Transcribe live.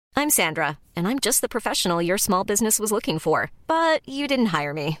I'm Sandra, and I'm just the professional your small business was looking for. But you didn't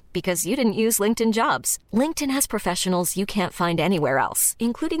hire me because you didn't use LinkedIn Jobs. LinkedIn has professionals you can't find anywhere else,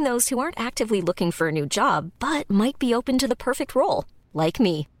 including those who aren't actively looking for a new job, but might be open to the perfect role, like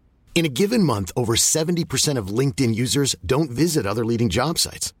me. In a given month, over 70% of LinkedIn users don't visit other leading job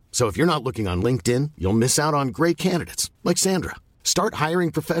sites. So if you're not looking on LinkedIn, you'll miss out on great candidates like Sandra. Start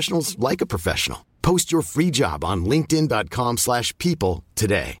hiring professionals like a professional. Post your free job on linkedin.com/people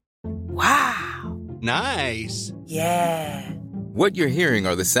today. Wow. Nice. Yeah. What you're hearing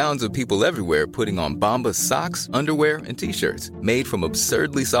are the sounds of people everywhere putting on Bombas socks, underwear, and T-shirts made from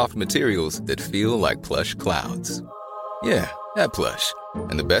absurdly soft materials that feel like plush clouds. Yeah, that plush.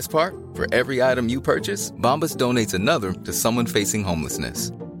 And the best part? For every item you purchase, Bombas donates another to someone facing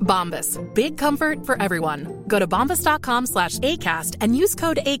homelessness. Bombas. Big comfort for everyone. Go to bombas.com/ACAST and use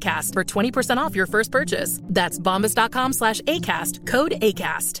code ACAST for 20% off your first purchase. That's bombas.com/ACAST. Code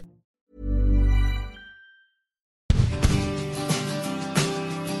ACAST.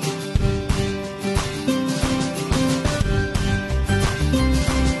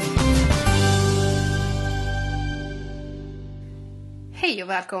 Hej och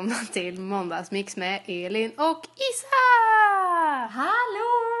välkomna till Måndagsmix med Elin och Isa! Hallå!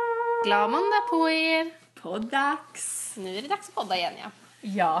 Glad måndag på er! Poddags! Nu är det dags att podda igen, ja.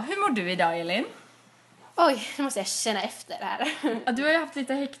 Ja, hur mår du idag, Elin? Oj, nu måste jag känna efter här. Ja, du har ju haft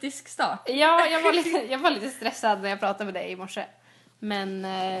lite hektisk start. Ja, jag var lite stressad när jag pratade med dig i morse. Men,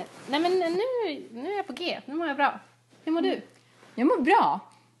 nej, men nu är jag på G. Nu mår jag bra. Hur mår du? Jag mår bra.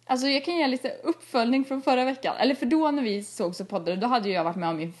 Alltså jag kan ge lite uppföljning från förra veckan. Eller för då när vi såg så poddade, då hade jag varit med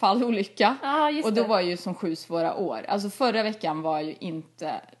om min fallolycka. Ja, just och då det. var ju som 7 svåra år. Alltså förra veckan var ju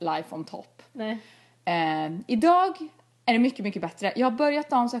inte life on top. Nej. Idag är det mycket, mycket bättre. Jag har börjat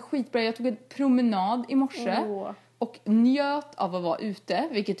dagen så här skitbra. Jag tog en promenad i morse. Och njöt av att vara ute,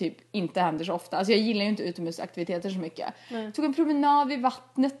 vilket typ inte händer så ofta. Alltså jag gillar ju inte utomhusaktiviteter så mycket. Nej. Tog en promenad vid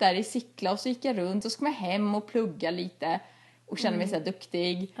vattnet där i Sickla och så gick jag runt och så kom jag hem och plugga lite. Och kände mig så här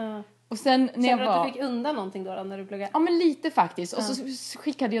duktig. Och sen när jag Känner du var... att du fick undan någonting då när du pluggade? Ja, men lite faktiskt. Och så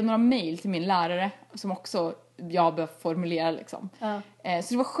skickade jag några mejl till min lärare som också jag behövde formulera liksom. Så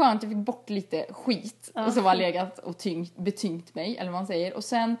det var skönt, jag fick bort lite skit. Och så var legat och betyngt mig, eller vad man säger. Och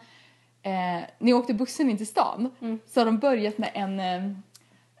sen när jag åkte bussen in till stan så har de börjat med en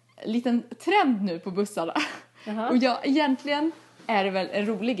liten trend nu på bussarna. Och egentligen är det väl en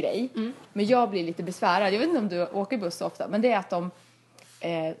rolig grej. Men jag blir lite besvärad. Jag vet inte om du åker buss så ofta. Men det är att de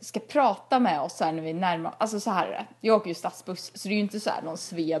ska prata med oss här när vi närmar. Alltså så här är det. Jag åker ju stadsbuss. Så det är ju inte så här någon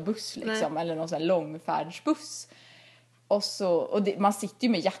Sveabuss liksom. Nej. Eller någon sån här långfärdsbuss. Och man sitter ju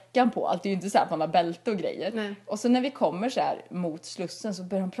med jackan på. Allt är ju inte så här att man har bälte och grejer. Nej. Och så när vi kommer så här mot Slussen så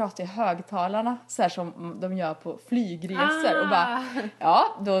börjar de prata i högtalarna. Så här som de gör på flygresor. Och bara,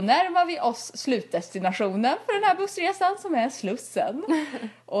 ja, då närmar vi oss slutdestinationen för den här bussresan som är Slussen.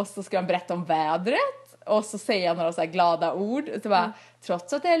 Och så ska de berätta om vädret. Och så säger jag några så här glada ord. Så bara,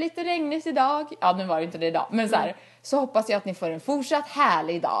 trots att det är lite regnigt idag. Ja, nu var det inte det idag. Men så här, så hoppas jag att ni får en fortsatt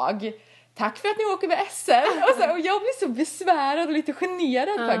härlig dag. Tack för att ni åker med SL. Och jag blir så besvärad och lite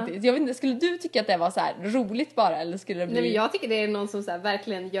generad faktiskt. Jag vet inte, skulle du tycka att det var så här roligt bara? Eller skulle det bli... Nej, men jag tycker det är någon som så här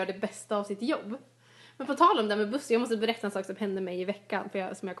verkligen gör det bästa av sitt jobb. Men på tal om det med buss, jag måste berätta en sak som hände mig i veckan.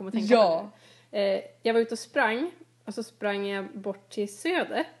 Som jag kommer att tänka på nu. Jag var ute och sprang. Och så sprang jag bort till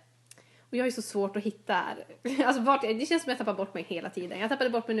Söder. Och jag är så svårt att hitta. Alltså det känns som jag tappar bort mig hela tiden. Jag tappade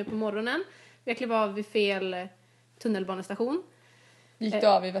bort mig nu på morgonen. Jag klev av vid fel tunnelbanestation. Gick du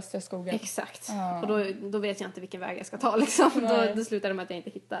av i Västra skogen? Exakt. Och då vet jag inte vilken väg jag ska ta liksom. Då slutar det med att jag inte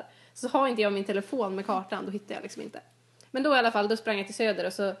hittar. Så har inte jag min telefon med kartan, då hittar jag liksom inte. Men då i alla fall, då sprang jag till Söder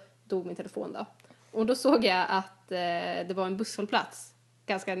och så dog min telefon då. Och då såg jag att det var en busshållplats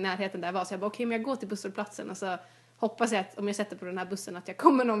ganska i närheten där jag var. Så jag bara, okej, men jag går till busshållplatsen och så hoppas jag att om jag sätter på den här bussen att jag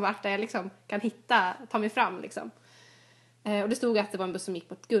kommer någon vart där jag liksom kan ta mig fram liksom. Och det stod att det var en buss som gick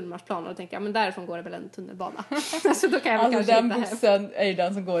på ett Gullmarsplan och då tänkte jag, men därifrån går det väl en tunnelbana. Så då kan jag alltså kanske den bussen är ju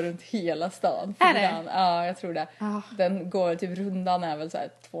den som går runt hela stan. Är det? Ja, jag tror det. Den går typ rundan är väl så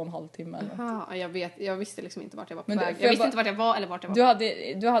här 2,5 timmar. Jag visste liksom inte vart jag var på men väg. Jag visste inte vart jag var eller vart jag var.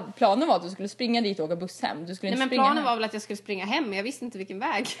 Du hade planen var att du skulle springa dit och åka buss hem. Du skulle inte springa planen hem. var väl att jag skulle springa hem, men jag visste inte vilken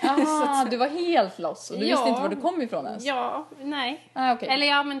väg. Du var helt loss och du visste inte var du kom ifrån ens. Ja, nej. Okay. Eller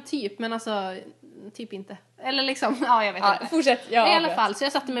ja, men typ, men alltså typ inte. Eller liksom, jag vet inte. Fortsätt. I alla fall, så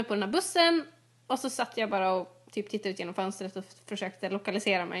jag satte mig på den här bussen och så satt jag bara och typ tittade ut genom fönstret och försökte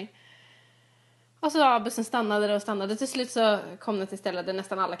lokalisera mig. Och så bussen stannade. Till slut så kom den till stället där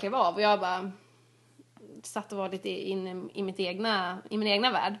nästan alla klev av och jag bara satt och var lite inne i min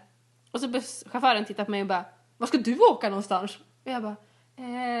egna värld. Och så busschauffören tittade på mig och bara, var ska du åka någonstans? Och jag bara,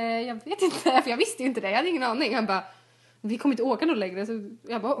 jag vet inte, för jag visste ju inte det. Jag hade ingen aning. Han bara, vi kommer inte åka någon längre. Så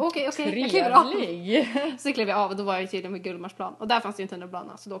jag bara, okej, jag kliver av. Så klev jag av och då var jag tydligen vid Gullmarsplan. Och där fanns det ju en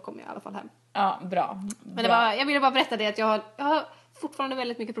tunnelbana, så då kom jag i alla fall hem. Ja, bra. Men jag ville bara berätta det att jag har fortfarande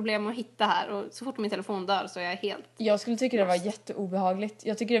väldigt mycket problem med att hitta här. Och så fort min telefon dör så är jag helt... Jag skulle tycka det var jätteobehagligt.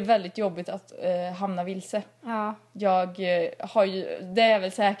 Jag tycker det är väldigt jobbigt att hamna vilse. Ja. Jag har ju... Det är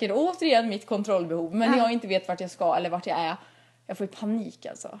väl säkert återigen mitt kontrollbehov. Men jag inte vet vart jag ska eller vart jag är. Jag får ju panik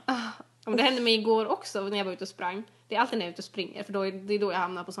alltså. Det hände mig igår också när jag var ute och sprang. Det är alltid när jag är ute och springer. För det är då jag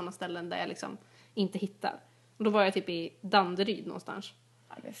hamnar på sådana ställen där jag liksom inte hittar. Och då var jag typ i Danderyd någonstans.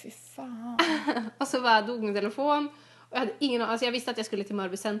 Nej men fy fan. Och så bara dog min telefon. Och jag hade ingen alltså jag visste att jag skulle till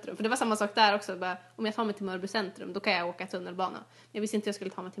Mörby centrum. För det var samma sak där också. Bara, om jag tar mig till Mörby centrum, då kan jag åka tunnelbana. Men jag visste inte att jag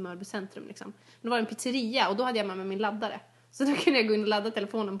skulle ta mig till Mörby centrum liksom. Men då var det en pizzeria och då hade jag med mig min laddare. Så då kunde jag gå in och ladda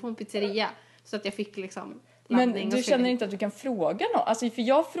telefonen på en pizzeria. Så att jag fick liksom... Men du känner inte att du kan fråga något? Alltså, för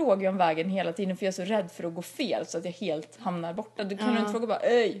jag frågar ju om vägen hela tiden för jag är så rädd för att gå fel så att jag helt hamnar borta. Du kan inte fråga bara,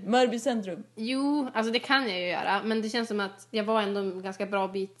 Mörby centrum. Jo, alltså det kan jag ju göra. Men det känns som att jag var ändå en ganska bra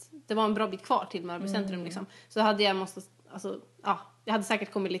bit... Det var en bra bit kvar till Mörby centrum liksom. Så hade jag måste... Alltså, ja, jag hade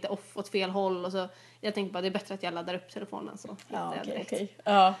säkert kommit lite off åt fel håll och så... Jag tänkte bara, det är bättre att jag laddar upp telefonen så. Ja, okej.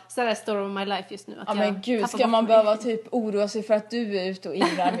 Så är det story of my life just nu. Att ja, men gud, ska man behöva typ oroa sig för att du är ute och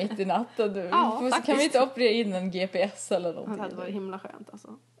irrar mitt i natten? Så kan vi inte operera in en GPS eller någonting? Det hade varit himla skönt alltså.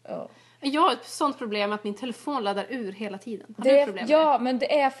 Ja. Jag har ett sånt problem att min telefon laddar ur hela tiden. Men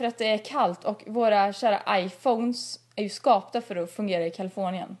det är för att det är kallt och våra kära iPhones är ju skapta för att fungera i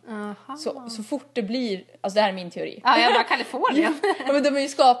Kalifornien. Så fort det blir, alltså det här är min teori. Ja, jag bara Kalifornien. Ja, men de är ju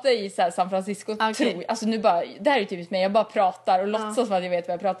skapta i så här, San Francisco, tror jag. Alltså nu bara, det här är ju typiskt mig, jag bara pratar och låtsas som att jag vet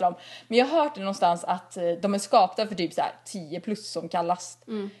vad jag pratar om. Men jag har hört det någonstans att de är skapta för typ så här 10 plus som kallast.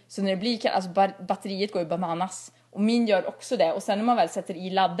 Så när det blir kallt, alltså batteriet går ju bananas. Och min gör också det. Och sen när man väl sätter i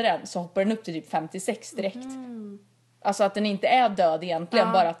laddaren så hoppar den upp till typ 56 direkt. Alltså att den inte är död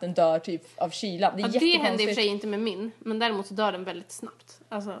egentligen, bara att den dör typ av kylan. Det är det händer i och för sig inte med min, men däremot så dör den väldigt snabbt.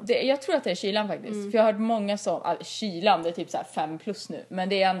 Alltså. Jag tror att det är kylan faktiskt. För jag har hört många som, kylan det är typ så här 5 plus nu. Men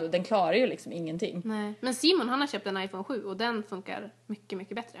det är ändå, den klarar ju liksom ingenting. Nej. Men Simon han har köpt en iPhone 7 och den funkar mycket,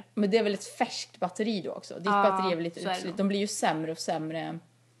 mycket bättre. Men det är väl ett färskt batteri då också. Ditt batteri är väl lite utslitt. De blir ju sämre och sämre.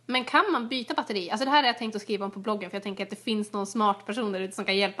 Men kan man byta batteri? Alltså det här har jag tänkt att skriva om på bloggen för jag tänker att det finns någon smart person där ute som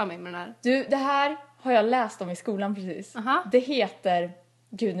kan hjälpa mig med den här. Du, det här har jag läst om i skolan precis. Det heter...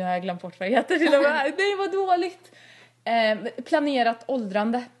 Gud, nu har jag glömt bort vad det heter till och med. Nej, vad dåligt. Planerat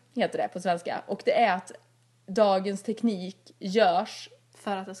åldrande heter det på svenska. Och det är att dagens teknik görs...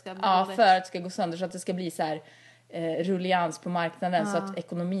 För att det ska bli för att det ska gå sönder så att det ska bli så här... rullians på marknaden så att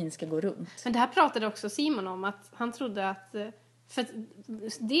ekonomin ska gå runt. Men det här pratade också Simon om att han trodde att... För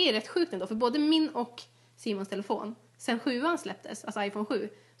det är rätt sjukt ändå. För både min och Simons telefon, sen 7an släpptes, alltså iPhone 7,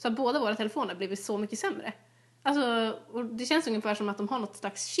 så har båda våra telefoner blivit så mycket sämre. Alltså, och det känns ungefär som att de har något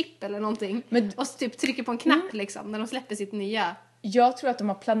slags chip eller någonting. Och så typ trycker på en knapp liksom, när de släpper sitt nya. Jag tror att de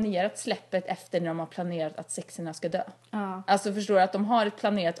har planerat släppet efter när de har planerat att sexorna ska dö. Alltså förstår du att de har ett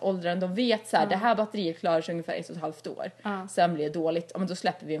planerat åldrande. De vet så här, det här batteriet klarar sig ungefär 1,5 år. Sen blir det dåligt. Men då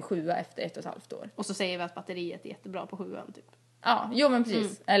släpper vi en 7 efter 1,5 år. Och så säger vi att batteriet är jättebra på 7an typ. Ja, jo men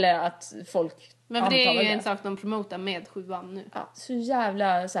precis. Eller att folk... Men för det är ju en sak de promotar med 7an nu. Ja, så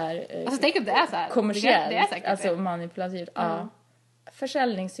jävla så här... Alltså tänk om det är så här. Kommersiellt. Det är säkert alltså manipulativt. Ja.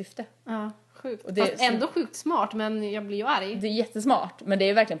 Försäljningssyfte. Ja, sjukt. Och det är ändå sjukt smart, men jag blir ju arg. Det är jättesmart, men det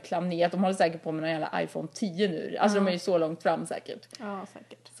är verkligen planerat. De håller säkert på med någon jävla iPhone 10 nu. Alltså de är ju så långt fram säkert. Ja,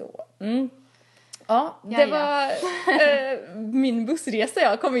 säkert. Så. Ja, det var min bussresa.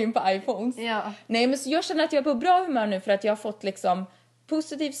 Jag kom in på iPhones. Ja. Nej, men så jag känner att jag är på bra humör nu för att jag har fått liksom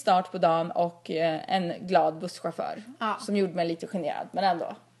positiv start på dagen och en glad busschaufför som gjorde mig lite generad, men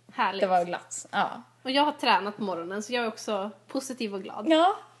ändå. Härligt. Det var glatt. Ja. Och jag har tränat på morgonen så jag är också positiv och glad.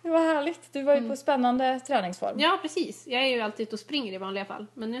 Ja, det var härligt. Du var ju på spännande träningsform. Ja, precis. Jag är ju alltid ute och springer i vanliga fall.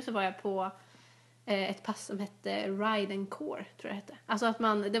 Men nu så var jag på ett pass som hette Ride and Core, tror jag det hette. Alltså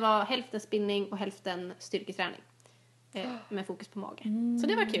att det var hälften spinning och hälften styrketräning. Med fokus på mage. Så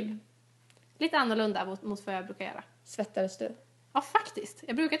det var kul. Lite annorlunda mot vad jag brukar göra. Svettades du? Ja, faktiskt.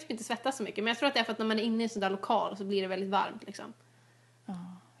 Jag brukar typ inte svettas så mycket. Men jag tror att det är för att när man är inne i en sån där lokal så blir det väldigt varmt liksom.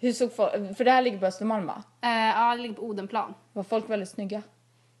 Hur såg folk... För det här ligger på Östermalm, va? Ja, det ligger på Odenplan. Var folk väldigt snygga?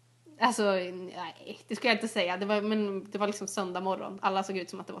 Alltså, nej, det skulle jag inte säga. Det var liksom söndag morgon. Alla såg ut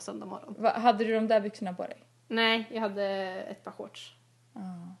som att det var söndag morgon. Hade du de där byxorna på dig? Nej, jag hade ett par shorts.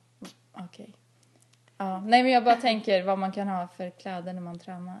 Okej. Nej, men jag bara tänker vad man kan ha för kläder när man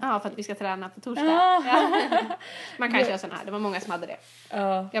tränar. Ja, för att vi ska träna på torsdag. Ja. Man kan köra sån här. Det var många som hade det.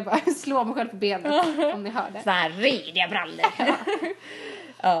 Jag bara slår mig själv på benet om ni hör det. Så här ridiga brallor.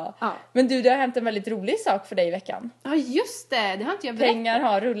 Ja. Men du, det har hänt en väldigt rolig sak för dig i veckan. Ja, just det. Det har inte jag berättat. Pengar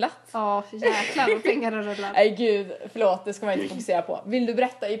har rullat. Ja, jäklar vad pengar har rullat. Nej gud, förlåt, det ska man inte fokusera på. Vill du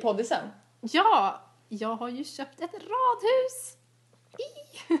berätta i poddisen? Ja, jag har ju köpt ett radhus.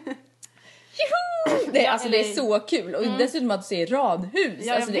 Det är så kul. Och dessutom att du säger radhus.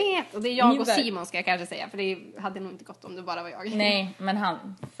 Ja, alltså, jag vet. Och det är jag och Simon ska jag kanske säga. För det hade nog inte gått om det bara var jag. Nej, men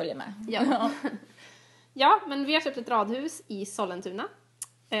han följer med. Ja. Ja, men vi har köpt ett radhus i Sollentuna.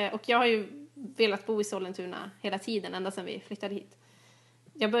 Och jag har ju velat bo i Sollentuna hela tiden, ända sedan vi flyttade hit.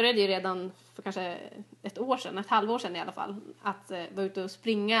 Jag började ju redan för kanske ett halvår sedan i alla fall, att vara ute och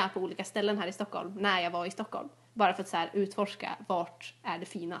springa på olika ställen här i Stockholm, när jag var i Stockholm. Bara för att så här utforska, vart är det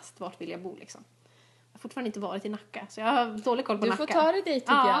finast, vart vill jag bo liksom. Jag har fortfarande inte varit i Nacka, så jag har dålig koll på Nacka. Du får ta det dit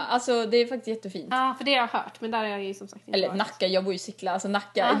tycker jag. Alltså det är faktiskt jättefint. Ja, för det har jag hört, men där är jag ju som sagt inte Eller varit. Nacka, jag bor ju i Sickla. Alltså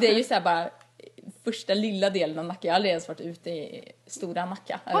Nacka, det är ju så här bara första lilla delen av Nacka. Jag har aldrig ens varit ute i stora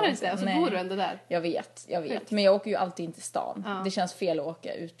Nacka. Har du inte? Och så bor du ändå där. Jag vet. Men jag åker ju alltid in till stan. Ja. Det känns fel att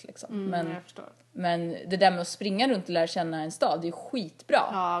åka ut liksom. Jag förstår. Men det där med att springa runt och lära känna en stad, det är skitbra.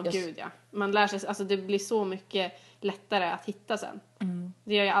 Ja, gud ja. Man lär sig, alltså det blir så mycket lättare att hitta sen.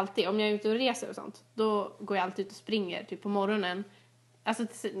 Det gör jag alltid. Om jag är ute och reser och sånt, då går jag alltid ut och springer typ på morgonen. Alltså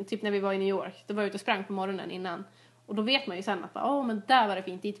typ när vi var i New York, då var jag ute och sprang på morgonen innan. Och då vet man ju sen att men där var det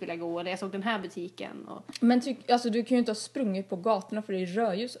fint, dit vill jag gå. Eller jag såg den här butiken. Och... Men alltså, du kan ju inte ha sprungit på gatorna för det är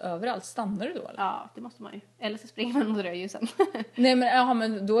röljus överallt. Stannar du då eller? Ja, det måste man ju. Eller så springer man mot rödljusen.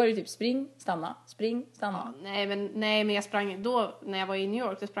 men då är det typ spring, stanna. Ja, nej, men jag sprang då, när jag var i New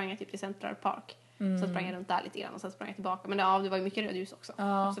York, då sprang jag typ till Central Park. Så sprang jag runt där lite grann och sen sprang jag tillbaka. Men det var ju mycket rödljus också.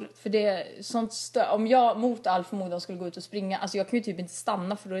 Ja, absolut. För det är sånt om jag mot all förmodan skulle gå ut och springa, alltså jag kan ju typ inte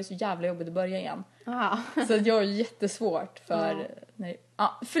stanna för då är det så jävla jobbigt att börja igen. Så jag är jättesvårt för...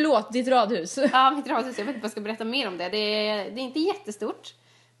 förlåt, ditt radhus. Ja, mitt radhus. Jag vet inte vad jag ska berätta mer om det. Det är inte jättestort.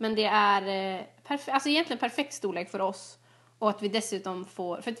 Men det är egentligen perfekt storlek för oss. Och att vi dessutom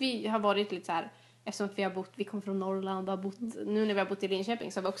får... För att vi har varit lite så här... Eftersom att vi kommer från Norrland och har bott... Nu när vi har bott i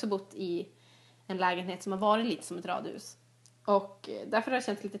Linköping så har vi också bott i en lägenhet som har varit lite som ett radhus. Och därför har det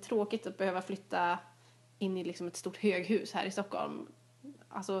känts lite tråkigt att behöva flytta in i liksom ett stort höghus här i Stockholm.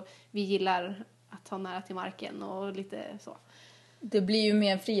 Alltså, vi gillar att ha nära till marken och lite så. Det blir ju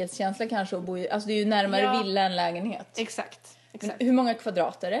mer en frihetskänsla kanske att bo i... Alltså det är ju närmare villa än lägenhet. Exakt. Men hur många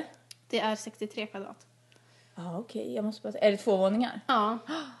kvadrat är det? Det är 63 kvadrat. Ja, okej. Jag måste bara... Är det 2 våningar? Ja.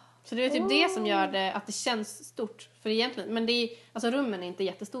 Så det är typ det som gör det att det känns stort. För egentligen, men det är, alltså rummen är inte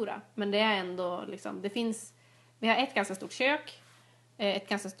jättestora. Men det är ändå liksom, vi har ett ganska stort kök. Ett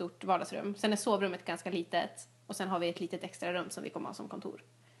ganska stort vardagsrum. Sen är sovrummet ganska litet. Och sen har vi ett litet extra rum som vi kommer ha som kontor.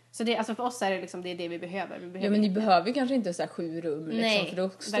 Så det, alltså för oss är det liksom, det är det vi behöver. Ja, men ni behöver ju kanske inte så här 7 rum liksom. Nej, för då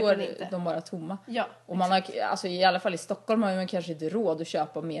står de bara tomma. Ja, och man har, alltså i alla fall i Stockholm har man kanske inte råd att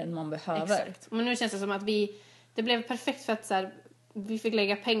köpa mer än man behöver. Exakt. Men nu känns det som att det blev perfekt för att så här, vi fick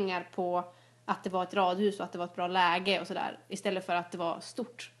lägga pengar på att det var ett radhus och att det var ett bra läge och sådär. Istället för att det var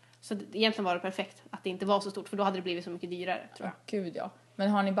stort. Så egentligen var det perfekt att det inte var så stort. För då hade det blivit så mycket dyrare, tror jag. Gud, ja. Men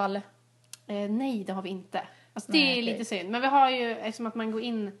har ni balle? Nej, det har vi inte. Alltså, det är lite synd. Men vi har ju, eftersom att man går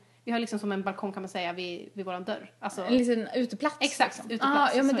in... Vi har liksom som en balkong kan man säga vid våran dörr. Alltså, en liten uteplats. Exakt, liksom.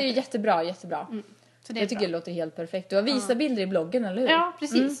 uteplats. Ja, men det är jättebra. Så jag tycker det låter helt perfekt. Du har visat bilder i bloggen, eller hur? Ja,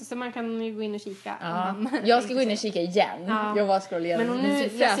 precis. Så man kan ju gå in och kika. Jag ska gå in och kika igen. Jag var scrolla igenom. Men nu,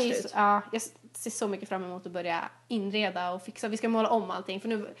 jag ser så mycket fram emot att börja inreda och fixa. Vi ska måla om allting. För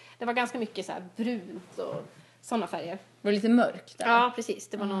nu, det var ganska mycket så här brunt och sådana färger. Var det lite mörkt? Där? Ja, precis.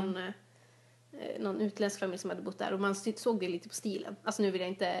 Det var någon utländsk familj som hade bott där. Och man såg det lite på stilen. Alltså nu vill jag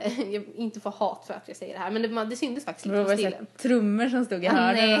inte få hat för att jag säger det här. Men det syntes faktiskt lite på stilen. Trummor som stod i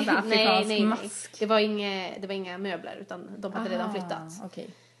hörnen. Nej. Mask. Det var inga möbler. Utan de hade redan flyttat. Okay.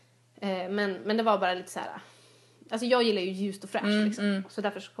 Men det var bara lite så här. Alltså jag gillar ju ljust och fräscht. Liksom. Så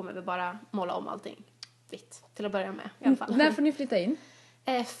därför så kommer vi bara måla om allting vitt. Till att börja med i alla fall. När får ni flytta in?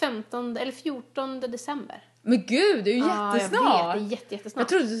 14 december. Men gud, det är ju jättesnart. Jag vet, det är jättesnart. Jag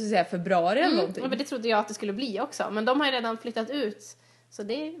trodde du skulle säga februari eller någonting. Men det trodde jag att det skulle bli också. Men de har ju redan flyttat ut. Så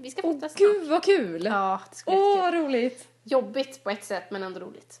vi ska flytta snart. Gud, vad kul. Ja, det ska bli kul. Vad roligt. Jobbigt på ett sätt, men ändå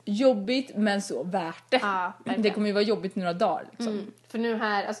roligt. Jobbigt, men så värt det. Ja, det kommer ju vara jobbigt några dagar. Liksom. För nu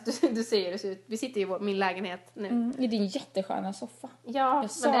här, alltså du ser det ut. Vi sitter i min lägenhet nu. I din jättesköna soffa. Ja,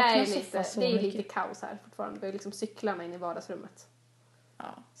 men det är lite kaos här fortfarande. Vi har liksom cyklarna in i vardagsrummet.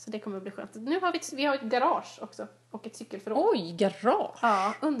 Ja. Så det kommer att bli skönt. Nu har vi har ett garage också. Och ett cykelförråd. Oj, garage?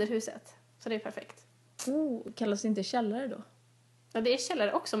 Ja, under huset. Så det är perfekt. Kallas det inte källare då? Ja, det är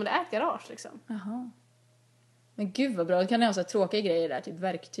källare också, men det är ett garage liksom. Jaha. Men gud vad bra, då kan ni ha så här tråkiga grejer där, typ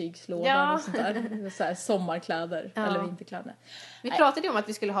verktygslådan och sånt där. Så här sommarkläder eller vinterkläder. Vi pratade ju om att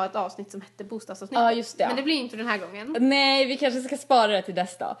vi skulle ha ett avsnitt som hette bostadsavsnitt. Ja, just det. Men det blir inte den här gången. Nej, vi kanske ska spara det till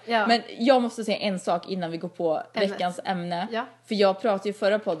nästa. Ja. Men jag måste säga en sak innan vi går på veckans ämne. Ja. För jag pratade ju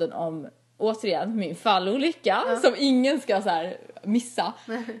förra podden om, återigen, min fallolycka som ingen ska så här missa.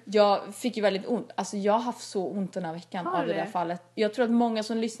 Jag fick ju väldigt ont. Alltså jag har haft så ont den här veckan av det där fallet. Jag tror att många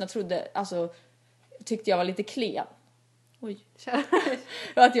som lyssnar trodde, alltså tyckte jag var lite klen. Oj.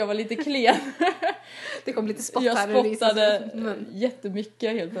 Att jag var lite klen. Det kom lite spott jag här. Jag spottade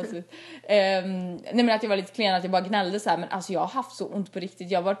jättemycket helt plötsligt. Nej men att jag var lite klen, att jag bara gnällde så här. Men alltså jag har haft så ont på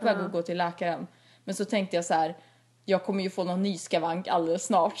riktigt. Jag har varit på väg att gå till läkaren. Men så tänkte jag så här, jag kommer ju få någon ny skavank alldeles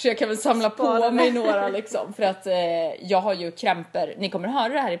snart. Så jag kan väl samla på mig några liksom. För att jag har ju krämpor. Ni kommer att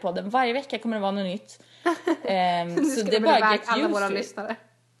höra det här i podden. Varje vecka kommer det vara något nytt. Så det är bara get alla used våra to. lyssnare.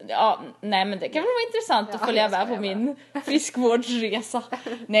 Ja, nej men det kan väl vara intressant att följa med på min friskvårdsresa.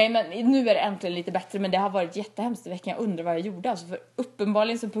 Nej men nu är det äntligen lite bättre, men det har varit jättehemskt i veckan. Jag undrar vad jag gjorde. Alltså, för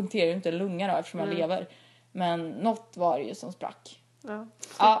uppenbarligen så punkterar ju inte en lunga då, eftersom jag lever. Men något var det ju som sprack.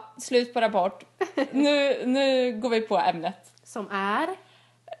 Ja, slut på rapport. Nu går vi på ämnet. Som är?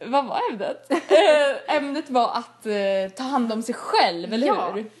 Vad var ämnet? Ämnet var att ta hand om sig själv,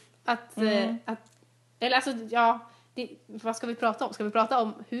 eller hur? Eller alltså, ja... vad ska vi prata om? Ska vi prata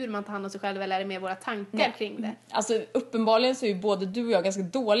om hur man tar hand om sig själv, eller är det mer våra tankar kring det? Alltså uppenbarligen så är ju både du och jag ganska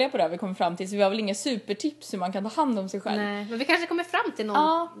dåliga på det här vi kommer fram till, så vi har väl inga supertips hur man kan ta hand om sig själv. Nej, men vi kanske kommer fram till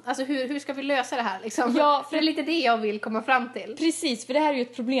någon, alltså hur ska vi lösa det här liksom? Ja, för det är lite det jag vill komma fram till. Precis, för det här är ju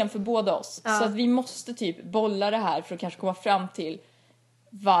ett problem för båda oss. Så att vi måste typ bolla det här för att kanske komma fram till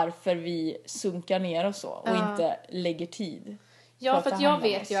varför vi sunkar ner och så och inte lägger tid. Ja, för att jag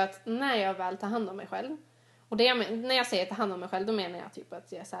vet ju att när jag väl tar hand om mig själv, och det när jag säger ta hand om mig själv, då menar jag typ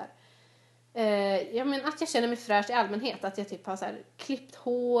att jag är så här, jag menar att jag känner mig fräsch i allmänhet, att jag typ har så här klippt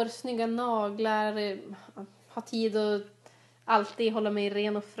hår, snygga naglar, har tid att alltid hålla mig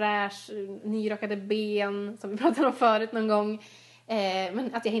ren och fräsch, nyrakade ben som vi pratade om förut någon gång,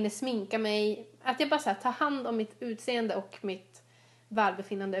 men att jag hinner sminka mig, att jag bara så här tar hand om mitt utseende och mitt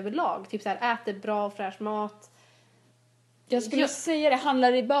välbefinnande överlag, typ så här äter bra och fräsch mat. Jag skulle säga det,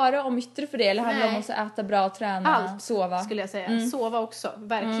 handlar det bara om yttre för det, eller handlar det om att äta bra, träna, allt sova? Skulle jag säga. Sova också,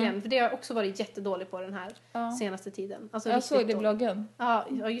 verkligen. För det har jag också varit jättedålig på den här senaste tiden. Alltså, jag såg det i bloggen. Ja,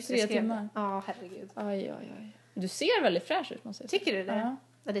 just det. 3 timmar. Ja, herregud. Oj. Du ser väldigt fräsch ut, måste jag säga. Tycker du det?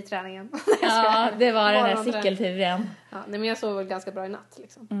 Ja, det är träningen. Ja, det var den här cykelturen. Ja, nej, men jag sov väl ganska bra i natt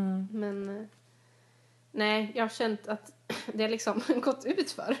liksom. Men nej, jag har känt att det har liksom gått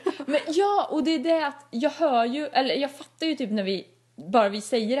ut för. Men ja, och det är det att jag hör ju, eller jag fattar ju typ när vi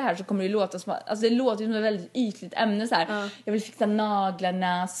säger det här så kommer det låta som, alltså det låter ju som ett väldigt ytligt ämne så här. Jag vill fixa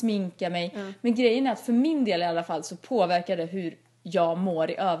naglarna, sminka mig. Men grejen är att för min del i alla fall så påverkar det hur jag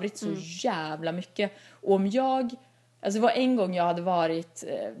mår i övrigt så jävla mycket. Och om alltså det var en gång jag hade varit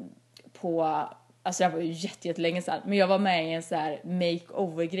på, alltså det var ju jättelänge sedan, men jag var med i en så här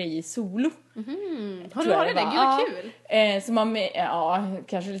makeover-grej i Solo. Har du varit det? Gud vad kul! Så man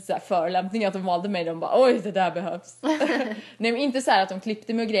kanske lite så här förolämpning att de valde mig, de bara, oj det där behövs. Nej men inte så här att de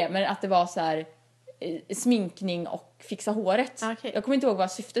klippte mig och grejer, men att det var så här sminkning och fixa håret. Okay. Jag kommer inte ihåg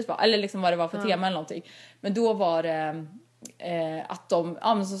vad syftet var, eller liksom vad det var för tema eller någonting. Men då var det att de,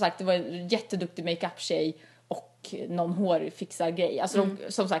 men som sagt det var en jätteduktig makeup-tjej och någon hårfixargrej. Alltså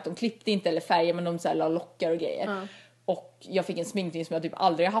som sagt, de klippte inte eller färger, men de så här la lockar och grejer. Och jag fick en sminkning som jag typ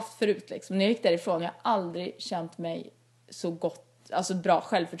aldrig har haft förut liksom. När jag gick därifrån, jag har aldrig känt mig så gott, alltså bra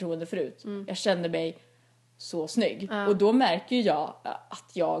självförtroende förut. Jag kände mig så snygg. Och då märker ju jag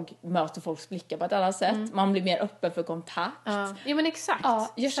att jag möter folks blickar på ett annat sätt. Man blir mer öppen för kontakt. Ja men exakt.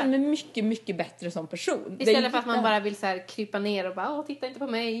 Ja, jag känner mig mycket, mycket bättre som person. Istället för att man bara vill så här krypa ner och bara, titta inte på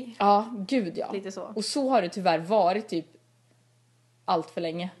mig. Ja, gud ja. Lite så. Och så har det tyvärr varit typ allt för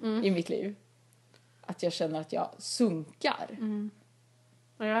länge i mitt liv. Att jag känner att jag sunkar.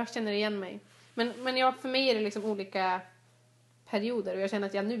 Och jag känner igen mig. Men för mig är det liksom olika perioder. Och jag känner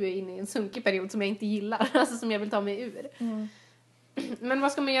att jag nu är inne i en sunkig period som jag inte gillar. Alltså som jag vill ta mig ur. Men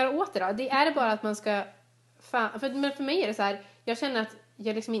vad ska man göra åt det då? Det är bara att man ska... Men för mig är det så här... Jag känner att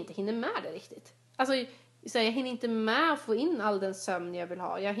jag liksom inte hinner med det riktigt. Alltså så här, jag hinner inte med att få in all den sömn jag vill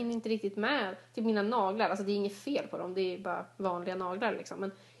ha. Jag hinner inte riktigt med till mina naglar. Alltså det är inget fel på dem. Det är bara vanliga naglar liksom.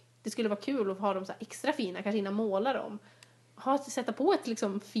 Men det skulle vara kul att ha dem så här extra fina. Kanske innan måla dem. Sätta på ett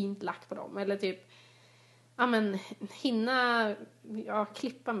liksom fint lack på dem. Eller typ... Ja, men hinna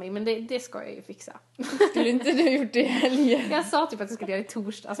klippa mig, men det ska jag ju fixa. Skulle inte du gjort det i helgen? Jag sa typ att jag skulle göra det i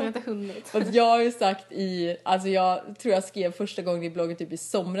torsdag, alltså jag har inte hunnit. För att jag har ju sagt alltså jag tror jag skrev första gången i bloggen typ i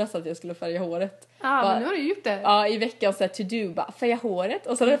somras att jag skulle färga håret. Ja, men nu har du gjort det. Ja, i veckan så här to do, bara färga håret.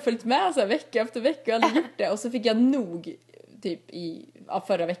 Och så hade jag följt med så här vecka efter vecka och hade gjort det. Och så fick jag nog typ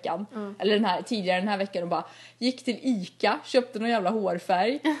förra veckan. Eller tidigare den här veckan och bara gick till Ica, köpte någon jävla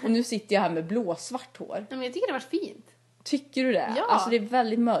hårfärg. Och nu sitter jag här med blåsvart hår. Men jag tycker det var fint. Tycker du det? Ja. Alltså det är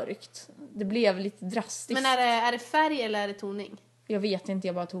väldigt mörkt. Det blev lite drastiskt. Men är det färg eller är det toning? Jag vet inte,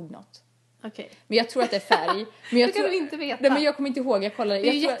 jag bara tog något. Okej. Men jag tror att det är färg. Men jag Det kan du inte veta. Nej, men jag kommer inte ihåg, jag kollade. Det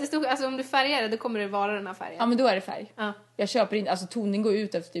är ju jag jättestor, alltså om du färgar det då kommer det vara den här färgen. Ja, men då är det färg. Ja. Jag köper inte, alltså toning går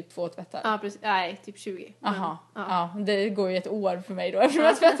ut efter typ 2 tvättar. Ja, precis. Nej, typ 20. Men, Aha. ja. Ja, det går ju ett år för mig då eftersom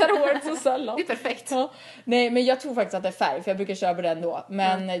jag tvättar håret så sällan. Det är perfekt. Ja. Nej, men jag tror faktiskt att det är färg för jag brukar köra på den då.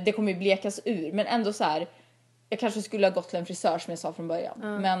 Men det kommer ju blekas ur. Men ändå så här, jag kanske skulle ha gått till en frisör som jag sa från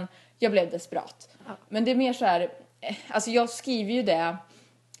början. Men jag blev desperat. Men det är mer så här, alltså jag skriver ju det.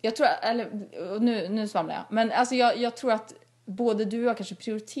 Jag tror, eller nu svamlar jag. Men alltså jag tror att både du och jag kanske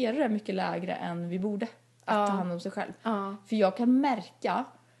prioriterar det mycket lägre än vi borde. Att ta hand om sig själv. För jag kan märka,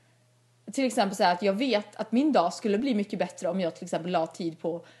 till exempel så här, att jag vet att min dag skulle bli mycket bättre om jag till exempel la tid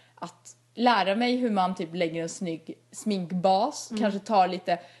på att lära mig hur man typ lägger en snygg sminkbas. Kanske tar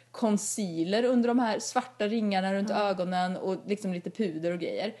lite concealer under de här svarta ringarna runt ögonen och liksom lite puder och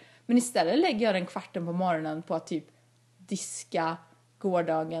grejer. Men istället lägger jag den kvarten på morgonen på att typ diska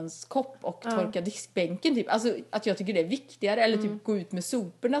gårdagens kopp och torka diskbänken typ. Alltså att jag tycker det är viktigare. Eller typ gå ut med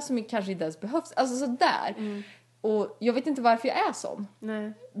soporna som kanske inte ens behövs. Alltså sådär. Och jag vet inte varför jag är sån.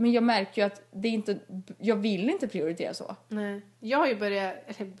 Nej. Men jag märker ju att det inte, jag vill inte prioritera så. Nej. Jag har ju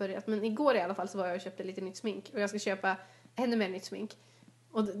börjat, men igår i alla fall så var jag och köpte lite nytt smink. Och jag ska köpa ännu mer nytt smink.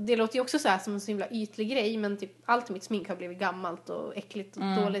 Och det låter ju också så här som en så himla ytlig grej. Men typ allt mitt smink har blivit gammalt och äckligt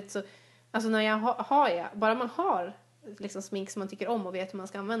och dåligt. Så, alltså när jag bara man har liksom smink som man tycker om och vet hur man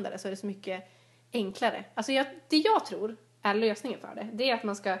ska använda det så är det så mycket enklare. Alltså det jag tror är lösningen för det är att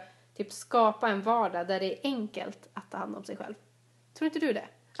man ska typ skapa en vardag där det är enkelt att ta hand om sig själv. Tror inte du det?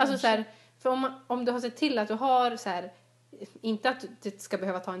 Alltså så här, för om du har sett till att du har så här, inte att det ska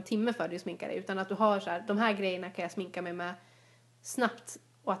behöva ta en timme för dig att sminka dig utan att du har så här, de här grejerna kan jag sminka mig med snabbt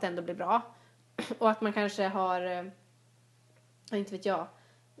och att det ändå blir bra. Och att man kanske har, inte vet jag,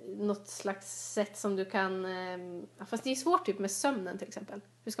 något slags sätt som du kan, fast det är svårt typ med sömnen till exempel.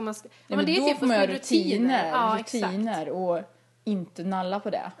 Hur ska man men det är typ med rutiner. Ja, rutiner och inte nalla på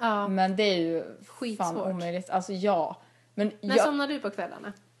det. Ja. Men det är ju fan skitsvårt. omöjligt. Alltså ja. Men när somnar du på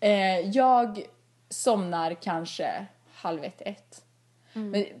kvällarna? Jag somnar kanske 12:30.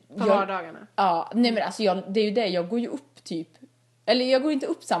 Men På vardagarna? Ja, nej men alltså det är ju det. Jag går ju upp typ, eller jag går inte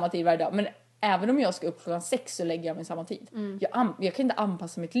upp samma tid varje dag, men även om jag ska upp 6:00 så lägger jag mig samma tid. Jag kan inte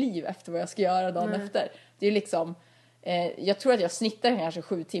anpassa mitt liv efter vad jag ska göra dagen efter. Det är liksom, jag tror att jag snittar kanske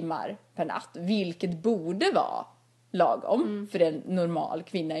 7 timmar per natt, vilket borde vara lagom för en normal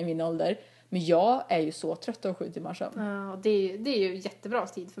kvinna i min ålder. Men jag är ju så trött av 7 timmar sömn. Ja, det är ju jättebra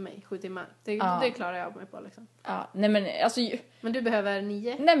tid för mig, 7 timmar. Det klarar jag mig på liksom. Ja, nej men alltså. Men du behöver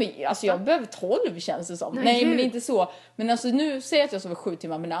 9? Nej men alltså jag behöver 12 känns det som. Nej men inte så. Men alltså nu säger jag att jag sover 7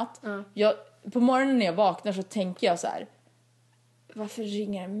 timmar per natt. På morgonen när jag vaknar så tänker jag så här: varför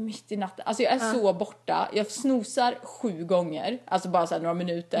ringer det mitt i natten? Alltså jag är så borta. Jag snosar 7 gånger. Alltså bara så här några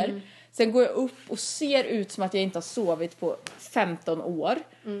minuter. Sen går jag upp och ser ut som att jag inte har sovit på 15 år.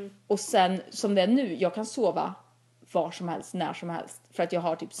 Och sen som det är nu, jag kan sova var som helst, när som helst. För att jag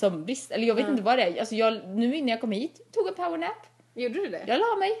har typ sömnbrist. Eller jag vet inte vad det är. Alltså nu innan jag kom hit tog en powernap. Gjorde du det? Jag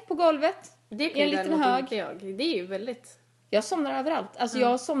la mig på golvet. Det i en liten hög. Det är ju väldigt... Jag somnar överallt. Alltså jag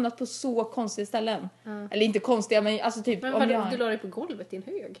har somnat på så konstiga ställen. Eller inte konstiga, men alltså typ... Men du la dig på golvet i en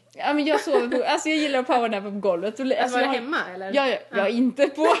hög? Ja, men jag sover på... Alltså jag gillar att powernappa på golvet. Alltså var det hemma, eller? Ja, jag är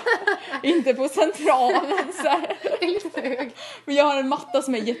inte på centralen. Så här. Det är lite hög. Men jag har en matta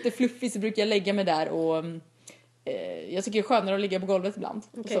som är jättefluffig så brukar jag lägga mig där och... jag tycker det är skönare att ligga på golvet ibland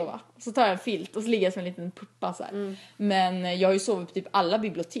och sova. Så tar jag en filt och så ligger jag som en liten puppa så här. Men jag har ju sovit på typ alla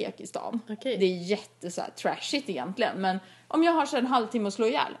bibliotek i stan. Det är jätte så här trashigt egentligen, men om jag har så en halvtimme att slå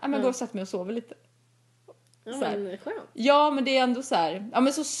ihjäl, jag går och sätter mig och sover lite. Ja, men skönt. Ja, men det är ändå så här, ja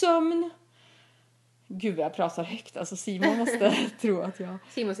men så sömn. Gud, jag pratar högt. Alltså Simon måste tro att jag...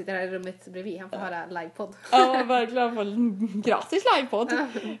 Simon sitter här i rummet bredvid. Han får höra livepodd. Ja, verkligen. Få gratis livepodd.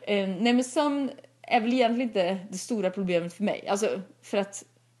 Nej, men sömn är väl egentligen inte det stora problemet för mig. Alltså, för att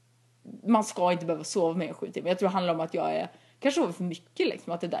man ska inte behöva sova mer än 7 timmar. Jag tror det handlar om att jag är kanske sover för mycket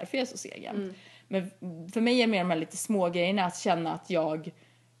liksom. Att det är därför jag är så seg. Men för mig är det mer de här lite små grejerna. Att känna att jag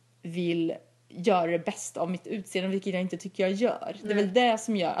vill göra det bästa av mitt utseende, vilket jag inte tycker jag gör. Det är väl det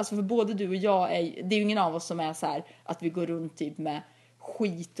som gör, alltså för både du och jag det är ju ingen av oss som är så här att vi går runt typ med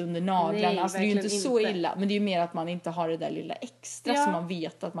skit under naglarna. Nej, alltså det är ju inte så inte. illa, men det är ju mer att man inte har det där lilla extra som man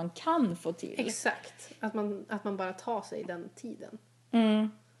vet att man kan få till. Exakt, att man bara tar sig den tiden.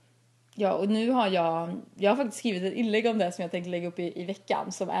 Ja, och nu har jag har faktiskt skrivit ett inlägg om det som jag tänkte lägga upp i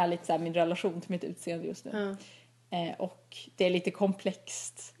veckan, som är lite så här min relation till mitt utseende just nu. Och det är lite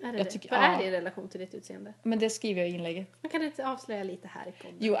komplext. Är det jag det? tycker, Vad är det i relation till ditt utseende? Men det skriver jag i inlägget. Man kan inte avslöja lite här i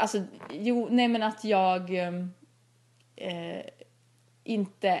podden. Nej men att jag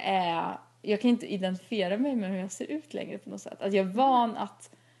inte är... Jag kan inte identifiera mig med hur jag ser ut längre på något sätt. Att jag är van att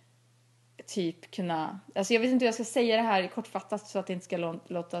typ kunna... Alltså jag vet inte hur jag ska säga det här kortfattat så att det inte ska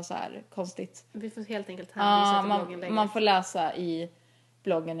låta så här konstigt. Vi får helt enkelt hänvisa till bloggen längre. Man får läsa i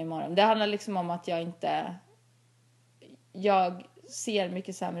bloggen imorgon. Det handlar liksom om att jag inte... Jag ser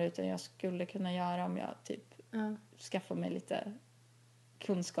mycket sämre ut än jag skulle kunna göra om jag typ skaffar mig lite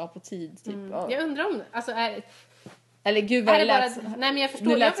kunskap och tid. Typ. Jag undrar om... Alltså eller gud vad nej men jag förstår.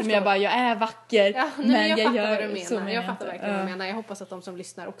 Nu lät som jag är vacker. Ja, men jag gör fattar vad du menar. Jag fattar inte. verkligen vad du menar. Jag hoppas att de som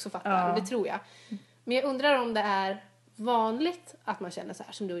lyssnar också fattar. Det tror jag. Men jag undrar om det är vanligt att man känner så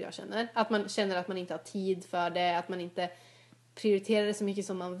här som du och jag känner. Att man känner att man inte har tid för det. Att man inte prioriterar det så mycket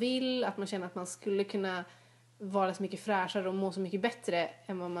som man vill. Att man känner att man skulle kunna vara så mycket fräschare och må så mycket bättre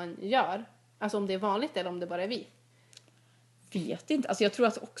än vad man gör. Alltså om det är vanligt eller om det bara är vi. Vet inte. Alltså jag tror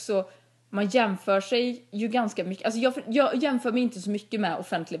att också man jämför sig ju ganska mycket. Alltså jag jämför mig inte så mycket med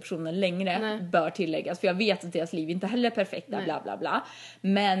offentliga personer längre, bör tilläggas. För jag vet att deras liv inte heller är perfekta, bla bla bla.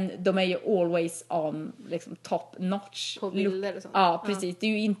 Men de är ju always on liksom, top notch. På bilder och sånt. Ja, precis. Det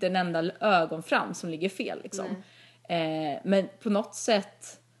är ju inte en enda ögonfram som ligger fel liksom. Men på något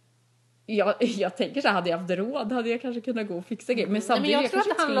sätt... Jag tänker så här, hade jag haft råd hade jag kanske kunnat gå och fixa grejer. Men samtidigt men jag tror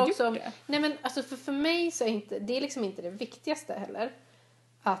kanske att det handlar också om... det. Nej men alltså för mig så är det är liksom inte det viktigaste heller.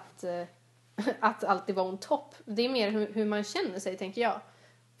 Att alltid vara on top. Det är mer hur man känner sig, tänker jag.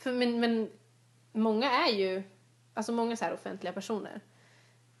 Men många är ju... Alltså många så här offentliga personer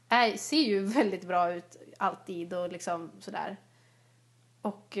ser ju väldigt bra ut alltid och liksom sådär.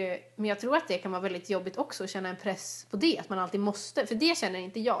 Men jag tror att det kan vara väldigt jobbigt också att känna en press på det. Att man alltid måste. För det känner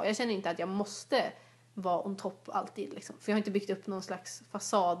inte jag. Jag känner inte att jag måste vara on top alltid. Liksom. För jag har inte byggt upp någon slags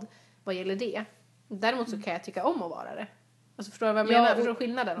fasad vad gäller det. Däremot så kan jag tycka om att vara det. Alltså förstår du vad jag menar? Förstår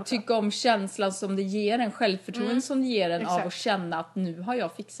skillnaden också? Tycka om känslan som det ger en, självförtroende som det ger en av att känna att nu har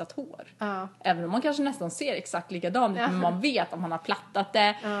jag fixat hår. Även om man kanske nästan ser exakt likadant ut, men man vet om man har plattat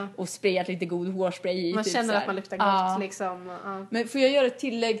det och sprayat lite god hårspray i. Man typ känner att man luktar gott liksom. Men får jag göra ett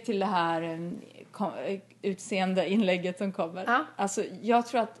tillägg till det här utseende inlägget som kommer? Alltså jag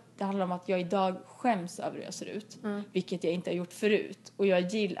tror att det handlar om att jag idag skäms över hur jag ser ut. Vilket jag inte har gjort förut. Och jag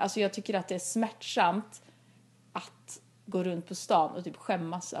tycker att det är smärtsamt att gå runt på stan och typ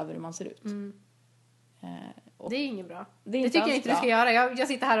skämmas över hur man ser ut. Det är inget bra. Det tycker jag inte du ska göra. Jag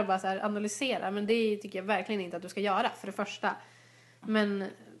sitter här och bara så här analyserar. Men det tycker jag verkligen inte att du ska göra. För det första.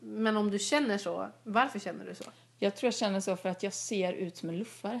 Men om du känner så. Varför känner du så? Jag tror jag känner så för att jag ser ut som en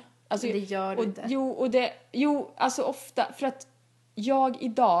luffare. Alltså, det gör du inte. Alltså ofta. För att jag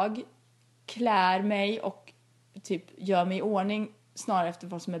idag klär mig och typ gör mig i ordning snarare efter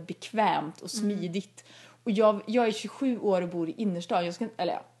vad som är bekvämt och smidigt. Och jag är 27 år och bor i innerstan. Jag ska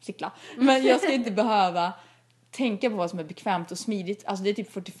cykla. Men jag ska inte behöva tänka på vad som är bekvämt och smidigt. Alltså det är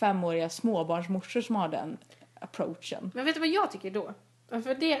typ 45-åriga småbarnsmorsor som har den approachen. Men vet du vad jag tycker då?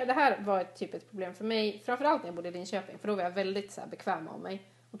 För det här var typ ett problem för mig. Framförallt när jag bodde i Linköping. För då var jag väldigt så här bekväm av mig.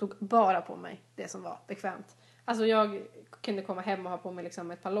 Och tog bara på mig det som var bekvämt. Alltså jag kunde komma hem och ha på mig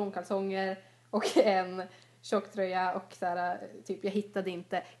liksom ett par långkalsonger. Och en tjocktröja och såhär, typ jag hittade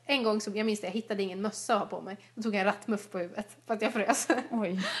inte en gång som jag minns det, jag hittade ingen mössa att ha på mig. Då tog jag en rattmuff på huvudet för att jag frös.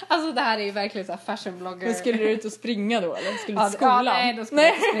 Oj. Alltså det här är ju verkligen så här fashionblogger. Men skulle du ut och springa då eller skulle du till skolan? Nej, då skulle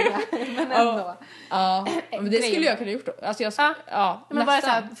jag inte springa. Men ändå. Ja, men det skulle jag kunna gjort då. Alltså men bara så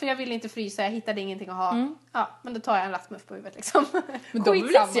här, för jag ville inte frysa, jag hittade ingenting att ha. Ja, men då tar jag en rattmuff på huvudet liksom. Men de är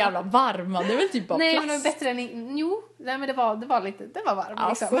väl så jävla varma, det är väl typ bara nej, plast. men det är bättre än nej men det var lite, det var varmt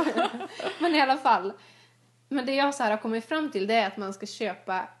alltså. Liksom. Men i alla fall. Men det jag så här har kommit fram till det är att man ska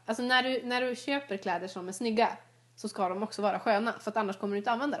köpa... Alltså när du köper kläder som är snygga så ska de också vara sköna. För att annars kommer du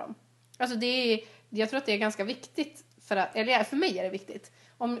inte använda dem. Alltså jag tror att det är ganska viktigt. För mig är det viktigt.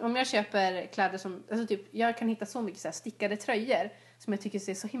 Om jag köper kläder som... Alltså typ, jag kan hitta så mycket så här stickade tröjor som jag tycker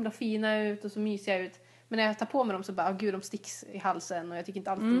ser så himla fina ut och så mysiga ut. Men när jag tar på mig dem så bara, gud de sticks i halsen och jag tycker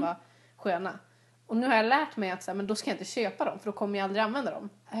inte alls de var sköna. Och nu har jag lärt mig att så här, men då ska jag inte köpa dem, för då kommer jag aldrig använda dem.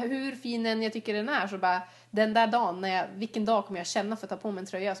 Hur fin än jag tycker den är, så bara den där dagen, vilken dag kommer jag känna för att ta på mig en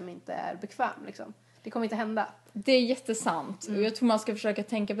tröja som inte är bekväm liksom. Det kommer inte hända. Det är jättesant. Och jag tror man ska försöka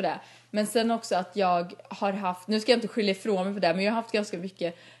tänka på det. Men sen också att jag har haft, nu ska jag inte skylla ifrån mig för det, men jag har haft ganska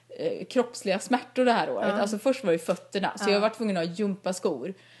mycket kroppsliga smärtor det här året. Alltså först var det fötterna, så jag har varit tvungen att ha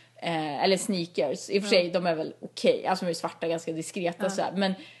gympaskor. Eller sneakers. I och för sig, de är väl okej. Alltså de är svarta, ganska diskreta så här.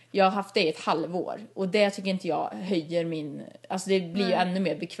 Men jag har haft det i ett halvår. Och det tycker inte jag höjer min... Alltså det blir ju ännu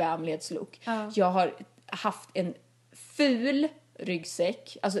mer bekvämlighetslook. Jag har haft en ful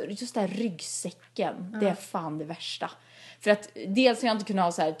ryggsäck. Alltså just den här ryggsäcken. Det är fan det värsta. För att dels har jag inte kunnat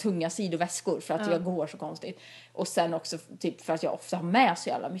ha så här tunga sidoväskor för att jag går så konstigt. Och sen också typ för att jag ofta har med så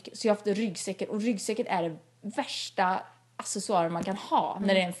jävla mycket. Så jag har haft ryggsäcken. Och ryggsäcken är det värsta accessoarer man kan ha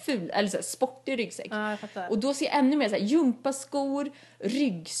när det är en ful eller så här, sportig ryggsäck. Ja, jag fattar. Och då ser jag ännu mer så här gympaskor,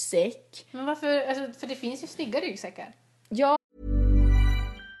 ryggsäck. Men varför? Alltså, för det finns ju snygga ryggsäckar. Ja.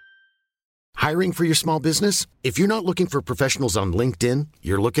 Hiring for your small business? If you're not looking for professionals on LinkedIn,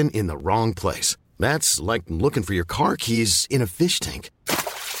 you're looking in the wrong place. That's like looking for your car keys in a fish tank.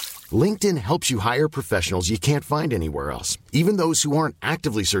 LinkedIn helps you hire professionals you can't find anywhere else, even those who aren't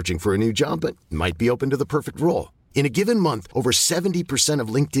actively searching for a new job but might be open to the perfect role. In a given month, over 70%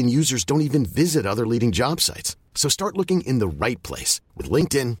 of LinkedIn users don't even visit other leading job sites. So start looking in the right place. With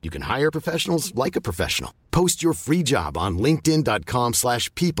LinkedIn, you can hire professionals like a professional. Post your free job on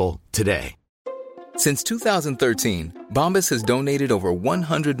linkedin.com/people today. Since 2013, Bombas has donated over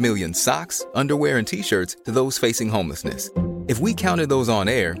 100 million socks, underwear, and T-shirts to those facing homelessness. If we counted those on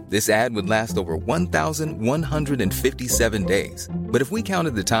air, this ad would last over 1,157 days. But if we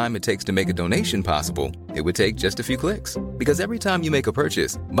counted the time it takes to make a donation possible, it would take just a few clicks. Because every time you make a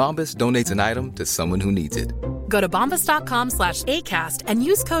purchase, Bombas donates an item to someone who needs it. Go to bombas.com/ACAST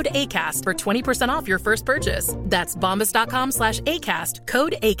and use code ACAST for 20% off your first purchase. That's bombas.com/ACAST,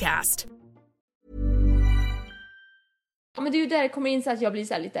 code ACAST. Ja, men det är ju där det kommer in så att jag blir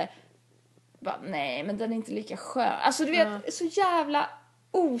så här lite... Bara, nej, men den är inte lika skön. Alltså du vet, så jävla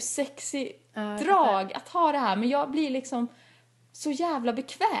osexy drag att ha det här. Men jag blir liksom så jävla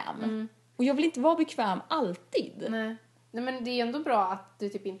bekväm. Och jag vill inte vara bekväm alltid. Nej, men det är ändå bra att du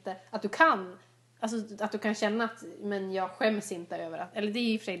typ inte... Att du kan... Alltså att du kan känna att... Men jag skäms inte över att... Eller det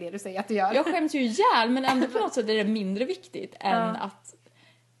är i och för sig det du säger att du gör. Jag skäms ju ihjäl, men ändå på något sätt är det mindre viktigt än att...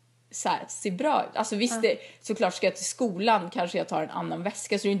 Så här, se bra ut. Alltså visst, såklart ska jag till skolan, kanske jag tar en annan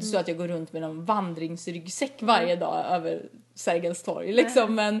väska, så det är inte så att jag går runt med någon vandringsryggsäck varje dag över Sergels torg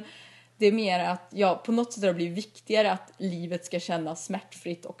liksom. Men det är mer att jag på något sätt har blivit viktigare att livet ska kännas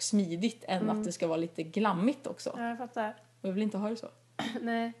smärtfritt och smidigt än att det ska vara lite glammigt också. Ja, jag fattar. Och jag vill inte ha det så.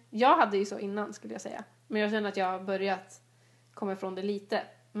 Nej, jag hade ju så innan skulle jag säga. Men jag känner att jag har börjat komma ifrån det lite.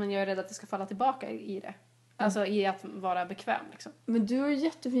 Men jag är rädd att det ska falla tillbaka i det. Alltså i att vara bekväm liksom. Men du är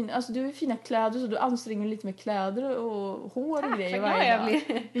jättefin, alltså du har fina kläder, så du anstränger lite med kläder och hår och grejer varje dag.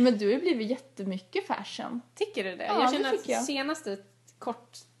 Men du har blivit jättemycket fashion. Tycker du det? Ja, jag känner det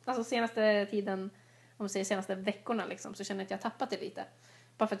att senaste tiden, om man säger senaste veckorna liksom, så känner jag att jag har tappat det lite.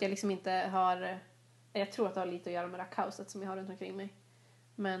 Bara för att jag liksom inte har, jag tror att det har lite att göra med det här kaoset som jag har runt omkring mig.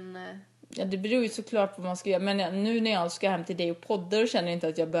 Men... Ja, det beror ju såklart på vad man ska göra. Men nu när jag ska hem till dig och poddar, känner jag inte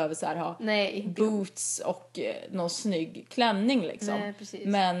att jag behöver så här ha boots och någon snygg klänning liksom. Nej, precis.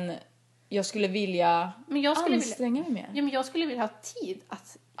 Men jag skulle vilja anstränga mig mer. Ja, men jag skulle vilja ha tid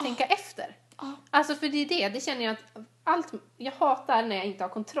att tänka efter. Alltså för det känner jag att jag hatar när jag inte har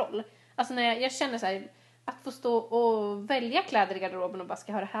kontroll. Alltså när jag känner så här, att få stå och välja kläder i garderoben och bara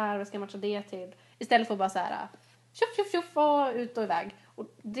ska jag ha det här och ska jag matcha det till. Istället för bara så här tjoff och ut och iväg. Och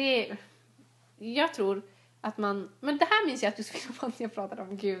det... Jag tror att man... Men det här minns jag att du skulle vara när jag pratade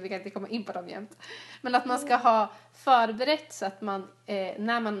om. Gud, vi kan inte komma in på dem jämt. Men att man ska ha förberett så att man...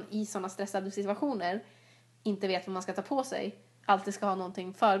 när man i sådana stressade situationer inte vet vad man ska ta på sig, alltid ska ha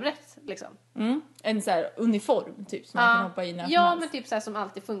någonting förberett, liksom. En så här uniform, typ, som man kan hoppa in när som helst. Men typ så här som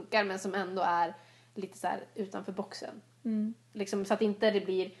alltid funkar, men som ändå är lite så här utanför boxen. Liksom, så att inte det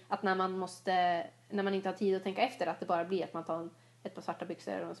blir att när man inte har tid att tänka efter, att det bara blir att man tar ett par svarta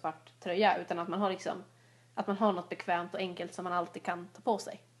byxor och en svart tröja, utan att man har liksom, att man har något bekvämt och enkelt som man alltid kan ta på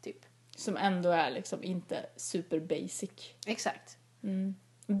sig, typ. Som ändå är liksom inte super basic. Exakt.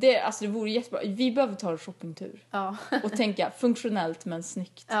 Det vore jättebra. Vi behöver ta en shoppingtur. Ja. Och tänka funktionellt men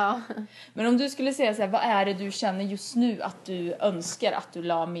snyggt. Ja. Men om du skulle säga så här, vad är det du känner just nu att du önskar att du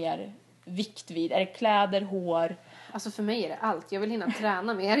la mer vikt vid? Är det kläder, hår? Alltså för mig är det allt. Jag vill hinna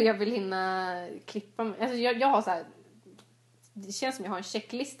träna mer. Jag vill hinna klippa mig. Alltså jag har så här... Det känns som jag har en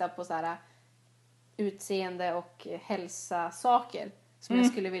checklista på så här utseende och hälsa saker som jag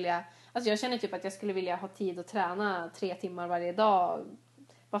skulle vilja... Alltså jag känner typ att jag skulle vilja ha tid att träna 3 timmar varje dag.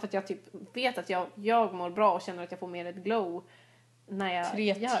 Bara för att jag typ vet att jag mår bra och känner att jag får mer ett glow när jag 3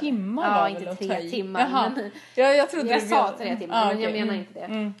 gör timmar det. Ja, var inte väl 3 timmar. Men jag trodde jag sa 3 timmar, men jag okej. menar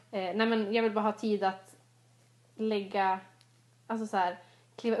inte det. Nej, men jag vill bara ha tid att lägga, alltså så här,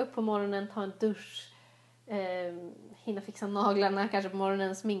 kliva upp på morgonen, ta en dusch, hinna fixa naglarna kanske på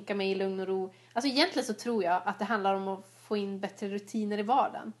morgonen, sminka mig i lugn och ro. Alltså egentligen så tror jag att det handlar om att få in bättre rutiner i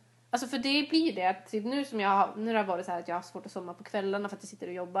vardagen. Alltså för det blir det att typ nu har det varit så här att jag har svårt att somna på kvällarna för att jag sitter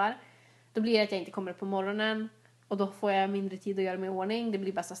och jobbar. Då blir det att jag inte kommer upp på morgonen och då får jag mindre tid att göra mig i ordning. Det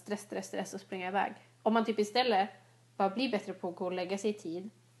blir bara så stress och springa iväg. Om man typ istället bara blir bättre på att gå och lägga sig i tid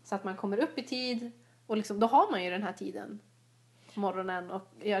så att man kommer upp i tid och liksom, då har man ju den här tiden på morgonen och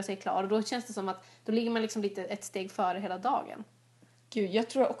gör sig klar. Och då känns det som att då ligger man liksom lite ett steg före hela dagen. Gud, jag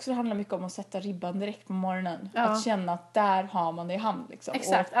tror också det handlar mycket om att sätta ribban direkt på morgonen. Ja. Att känna att där har man det i hand. Liksom.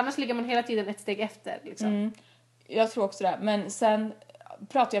 Exakt, annars ligger man hela tiden ett steg efter. Liksom. Jag tror också det. Men sen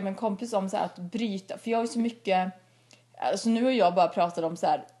pratade jag med en kompis om så här att bryta. För jag har ju så mycket... Alltså nu har jag bara pratat om så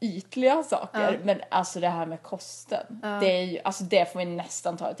här ytliga saker. Men alltså det här med kosten. Det är ju, alltså det får vi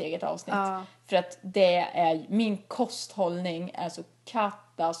nästan ta ett eget avsnitt. För att det är... Min kosthållning är så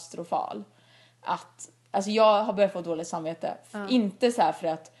katastrofal. Att... Alltså jag har börjat få dåligt samvete. Inte så här för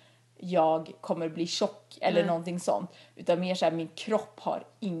att jag kommer bli tjock eller någonting sånt. Utan mer så här, min kropp har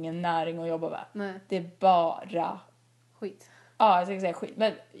ingen näring att jobba med. Nej. Det är bara... Skit. Ja, jag ska säga skit.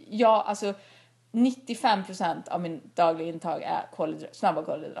 Men jag, alltså 95% av min dagliga intag är snabba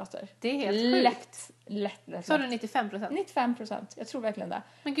kolhydrater. Det är helt sjukt. Lätt. Så är det 95%? 95%. Jag tror verkligen det.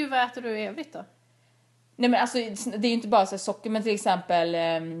 Men gud, vad äter du i övrigt då? Nej men alltså det är ju inte bara så här socker. Men till exempel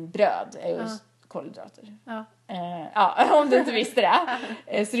bröd är ju kolhydrater. Ja, om du inte visste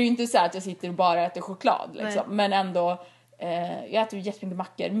det. Så det är ju inte så att jag sitter och bara äter choklad liksom. Men ändå, jag äter ju jättemycket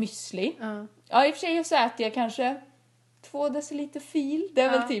mackor, müsli. Ja, i och för sig så äter jag kanske 2 deciliter fil. Det är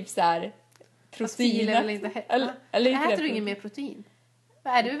väl typ så här protein. Äter du ingen mer protein?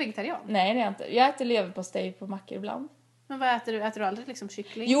 Är du vegetarian? Nej, det är jag inte. Jag äter leverpastej på mackor ibland. Men vad äter du? Äter du aldrig liksom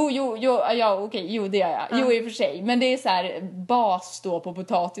kyckling? Jo, det gör jag. Jo, i och för sig. Men det är så här bas då på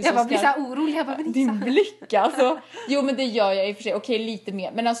potatis. Jag bara blir så här orolig. Jag bara, din blick alltså. Jo, men det gör jag i och för sig. Okej, lite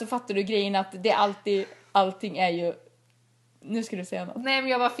mer. Men alltså fattar du grejen att det är alltid, allting är ju... Nu ska du säga något. Nej,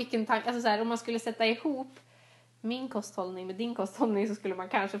 men jag bara fick en tanke. Alltså så här, om man skulle sätta ihop min kosthållning med din kosthållning så skulle man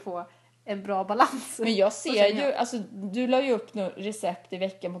kanske få en bra balans. Men jag ser ju, alltså du la ju upp något recept i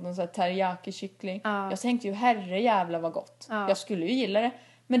veckan på någon sån här teriyaki-kyckling. Jag tänkte ju, herre jävla vad gott. Jag skulle ju gilla det.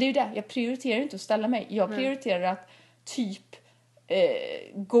 Men det är ju det, jag prioriterar inte att ställa mig. Jag prioriterar att typ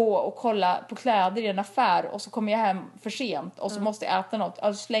gå och kolla på kläder i en affär och så kommer jag hem för sent och så måste jag äta något.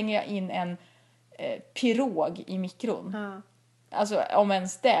 Alltså slänger jag in en pirog i mikron. Alltså om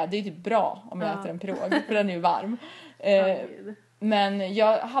ens det är ju typ bra om jag äter en pirog för den är ju varm. Men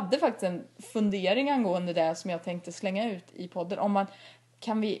jag hade faktiskt en fundering angående det som jag tänkte slänga ut i podden.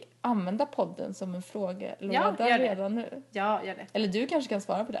 Kan vi använda podden som en frågelåda redan nu? Ja, gör det. Eller du kanske kan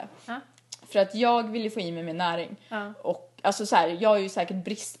svara på det. För att jag vill ju få i mig min näring. Och alltså så här, jag har ju säkert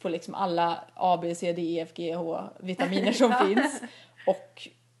brist på liksom alla A, B, C, D, E, F, G, H vitaminer som finns. Och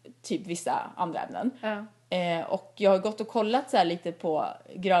typ vissa andra ämnen. Och jag har gått och kollat så här lite på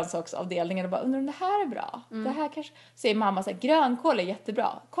grönsaksavdelningen och bara undrar om det här är bra. Det här kanske... Säger mamma så här, grönkål är jättebra.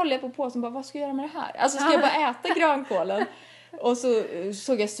 Kollar jag på påsen och bara, vad ska jag göra med det här? Alltså ska jag bara äta grönkålen? Och så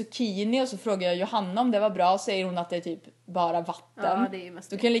såg jag zucchini och så frågade jag Johanna om det var bra. Och säger hon att det är typ bara vatten. Ja, det är ju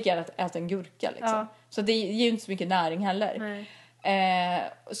mest. Då kan jag lika gärna äta en gurka liksom. Så det ger ju inte så mycket näring heller.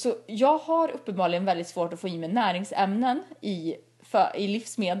 Så jag har uppenbarligen väldigt svårt att få i mig näringsämnen i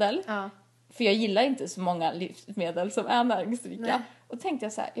livsmedel. För jag gillar inte så många livsmedel som är näringsrika. Och då tänkte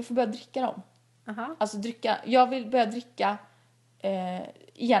jag så här, jag får börja dricka dem. Alltså jag vill börja dricka...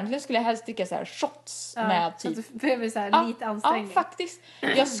 egentligen skulle jag helst dricka så här shots med typ... Så du behöver så här lite ansträngning. Ja, faktiskt.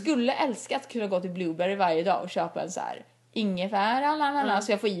 Jag skulle älska att kunna gå till Blueberry varje dag och köpa en så här ingefära,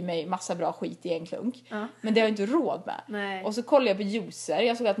 så jag får i mig massa bra skit i en klunk. Men det har jag inte råd med. Nej. Och så kollar jag på juicer.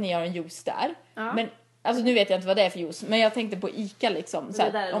 Jag såg att ni har en juice där. Men alltså nu vet jag inte vad det är för juice, men jag tänkte på Ica liksom. Så det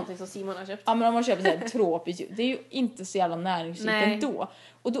där är någonting som Simon har köpt. Ja, men om man köper så här tropisk juice, det är ju inte så jävla näringsrikt ändå.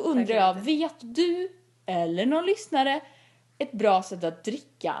 Och då undrar jag, vet du eller någon lyssnare ett bra sätt att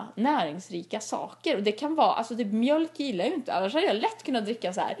dricka näringsrika saker? Och det kan vara, alltså typ mjölk gillar jag ju inte, annars hade jag lätt kunnat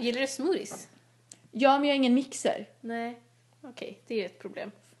dricka så här. Gillar du smoothies? Ja, men jag har ingen mixer. Nej, okej, det är ett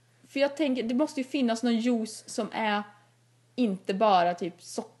problem. För jag tänker, det måste ju finnas någon juice som är inte bara typ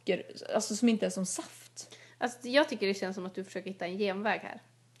socker, alltså som inte är som saft. Alltså jag tycker det känns som att du försöker hitta en genväg här.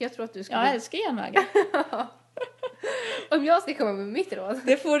 Jag tror att du ska... Jag älskar genvägar. Om jag ska komma med mitt råd.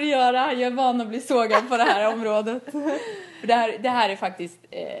 Det får du göra. Jag är van att bli sågad på det här området. För det här är faktiskt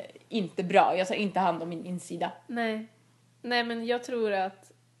inte bra. Jag tar inte hand om min insida. Nej, men jag tror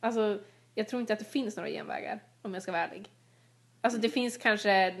att... Alltså, jag tror inte att det finns några genvägar, om jag ska vara ärlig. Alltså det finns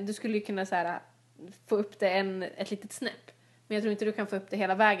kanske... Du skulle ju kunna så här, få upp det ett litet snäpp. Men jag tror inte du kan få upp det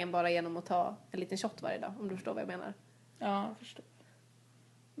hela vägen bara genom att ta en liten shot varje dag. Om du förstår vad jag menar. Ja, jag förstår.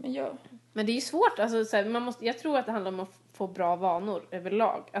 Men det är ju svårt. Alltså, så här, jag tror att det handlar om att få bra vanor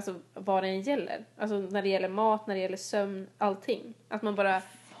överlag. Alltså vad det än gäller. Alltså när det gäller mat, när det gäller sömn, allting. Att man bara...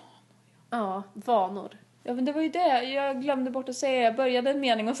 Ja, vanor. Ja, men det var ju det. Jag glömde bort att säga. Jag började en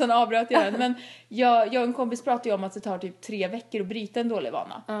mening och sen avbröt jag den. Men jag och en kompis pratade ju om att det tar typ 3 veckor att bryta en dålig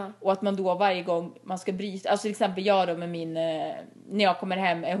vana. Och att man då varje gång man ska bryta... Alltså till exempel jag då med min... När jag kommer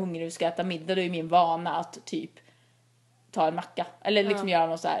hem, är hungrig och ska äta middag, då är min vana att typ ta en macka. Eller liksom göra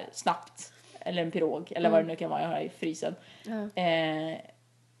något så här snabbt. Eller en pirog. Eller vad det nu kan vara jag har i frysen.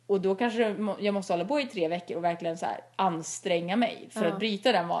 Och då kanske jag måste hålla på i 3 veckor och verkligen så här anstränga mig för att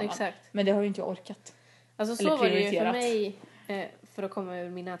bryta den vanan. Exakt. Men det har ju inte jag orkat. Alltså så var det ju för mig, för att komma ur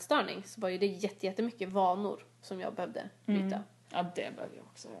min ätstörning, så var ju det jättemycket vanor som jag behövde bryta. Ja, det behöver jag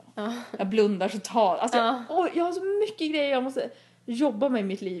också göra. Jag blundar totalt. Alltså, jag har så mycket grejer jag måste jobba med i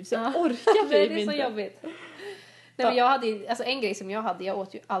mitt liv, så jag orkar det är så jobbigt. Nej, men jag hade, alltså en grej som jag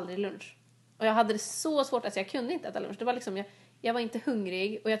åt ju aldrig lunch. Och jag hade det så svårt, alltså jag kunde inte äta lunch. Det var liksom, jag var inte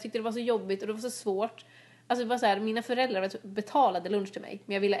hungrig och jag tyckte det var så jobbigt och det var så svårt. Alltså det var så här, mina föräldrar betalade lunch till mig,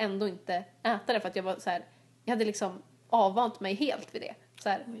 men jag ville ändå inte äta det för att jag var så här, jag hade liksom avvant mig helt vid det. Så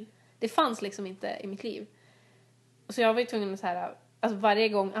här, det fanns liksom inte i mitt liv. Och så jag var ju tvungen att så här, alltså varje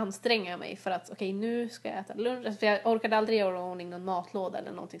gång anstränga mig för att okej, nu ska jag äta lunch. Alltså, för jag orkade aldrig göra ordning någon matlåda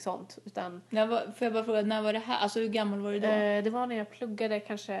eller någonting sånt. Utan, får jag bara fråga, när var det här? Alltså hur gammal var du då? Det var när jag pluggade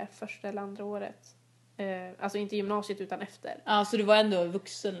kanske första eller andra året. Alltså inte gymnasiet utan efter. Ja, så du var ändå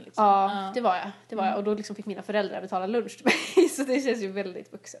vuxen liksom. Ja, det var jag. Och då liksom fick mina föräldrar betala lunch till mig. Så det känns ju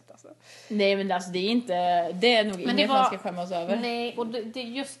väldigt vuxet alltså. Nej, men alltså det är nog inget man ska skämmas över. Nej, och det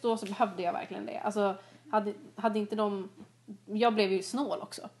just då så behövde jag verkligen det. Alltså hade inte de... Jag blev ju snål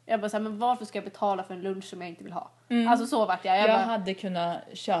också. Jag bara såhär, men varför ska jag betala för en lunch som jag inte vill ha? Alltså så vart jag. Jag hade kunnat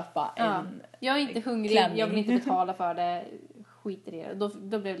köpa en jag är inte hungrig, klänning. Jag vill inte betala för det. Skiter i det.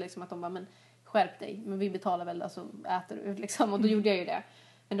 Då blev det liksom att de bara, men skärp dig. Men vi betalar väl, alltså äter du liksom. Och då gjorde jag ju det.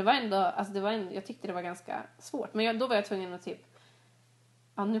 Men det var ändå, alltså jag tyckte det var ganska svårt. Men då var jag tvungen att typ,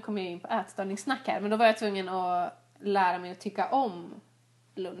 nu kommer jag in på ätstörningssnack här. Men då var jag tvungen att lära mig att tycka om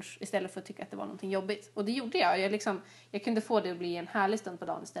lunch istället för att tycka att det var någonting jobbigt. Och det gjorde jag. Jag kunde få det att bli en härlig stund på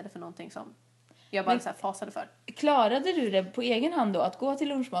dagen istället för någonting som jag bara så här fasade för. Klarade du det på egen hand då? Att gå till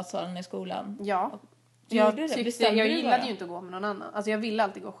lunchmatsalen i skolan? Ja. Jag gillade ju inte att gå med någon annan. Alltså jag ville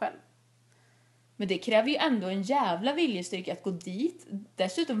alltid gå själv. Men det kräver ju ändå en jävla viljestyrka att gå dit.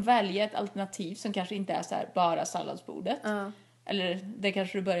 Dessutom välja ett alternativ som kanske inte är så här bara salladsbordet. Eller det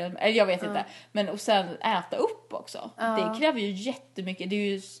kanske du börjar med. Eller jag vet inte. Men och sen äta upp också. Det kräver ju jättemycket. Det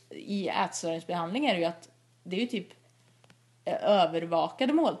är ju, i ätstörningsbehandling är det ju att det är ju typ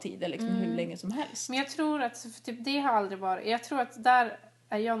övervakade måltider liksom hur länge som helst. Men jag tror att typ, det har aldrig varit... Jag tror att där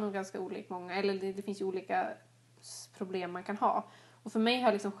är jag nog ganska olik många. Eller det finns ju olika problem man kan ha. Och för mig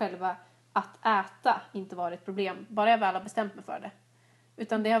har liksom själva att äta inte varit ett problem. Bara jag väl har bestämt mig för det.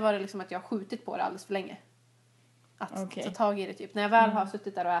 Utan det har varit liksom att jag har skjutit på det alldeles för länge. Att ta tag i det typ. När jag väl har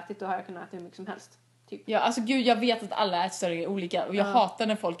suttit där och ätit, då har jag kunnat äta hur mycket som helst. Typ. Ja, alltså gud, jag vet att alla ätstörningar är olika. Och jag hatar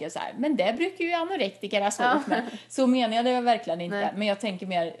när folk är så här, men det brukar ju anorektiker ha svårt med. Så menar jag det verkligen inte. Nej. Men jag tänker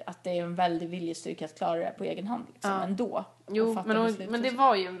mer att det är en väldig viljestyrka att klara det på egen hand. Liksom, ändå. Jo, men det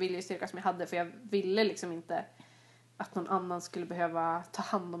var ju en viljestyrka som jag hade. För jag ville liksom inte att någon annan skulle behöva ta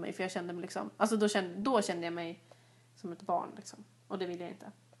hand om mig. För jag kände mig liksom... Alltså då kände jag mig som ett barn liksom. Och det ville jag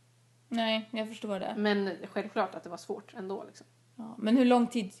inte. Nej, jag förstår det. Men självklart att det var svårt ändå liksom. Ja, men hur lång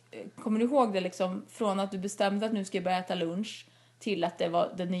tid kommer du ihåg det liksom från att du bestämde att nu ska jag börja äta lunch till att det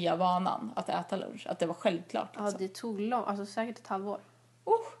var den nya vanan att äta lunch? Att det var självklart liksom. Ja, det tog alltså säkert ett halvår.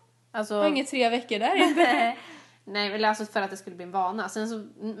 Alltså, det var inget 3 veckor där inte. Nej, eller alltså för att det skulle bli en vana. Sen så,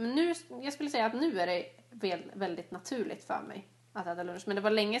 nu, jag skulle säga att nu är det väldigt naturligt för mig att äta lunch. Men det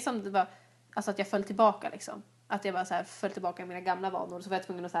var länge som det var, alltså att jag föll tillbaka liksom. Att jag bara så här föll tillbaka i mina gamla vanor. Så var jag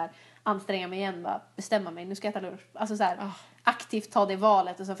tvungen att så här anstränga mig igen. Bara bestämma mig, nu ska jag äta lunch. Alltså så här aktivt ta det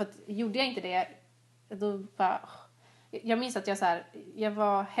valet. Och så, för att gjorde jag inte det, då bara... Jag minns att jag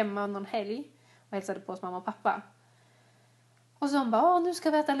var hemma någon helg och hälsade på hos mamma och pappa. Och så hon bara, nu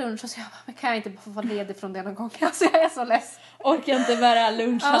ska vi äta lunch. Och så jag bara, men kan jag inte bara få vara ledig från det någon gång? Alltså jag är så less. Orkar inte bära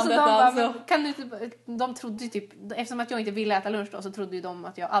lunchhandet alltså. Kan du inte, de trodde ju typ, eftersom att jag inte ville äta lunch då, så trodde ju de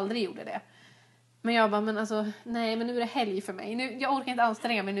att jag aldrig gjorde det. Men jag bara, men alltså, nej, men nu är det helg för mig. Nu, jag orkar inte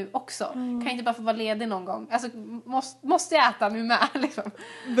anstränga mig nu också. Kan jag inte bara få vara ledig någon gång? Alltså, måste jag äta nu med? Liksom.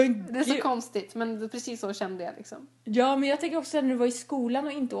 Det är så konstigt, men precis så kände jag. Liksom. Ja, men jag tänker också att när du var i skolan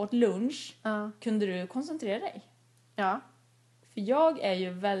och inte åt lunch, kunde du koncentrera dig? Ja. För jag är ju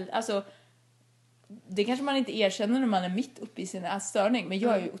väldigt, alltså, det kanske man inte erkänner när man är mitt uppe i sin ätstörning, men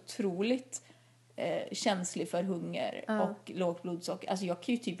jag är ju otroligt känslig för hunger och lågt blodsocker. Alltså jag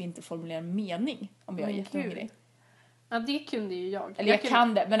kan ju typ inte formulera en mening om jag är jättehungrig. Ja, det kunde ju jag. Eller jag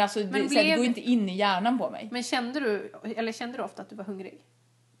kan det, men alltså det går inte in i hjärnan på mig. Men kände du ofta att du var hungrig?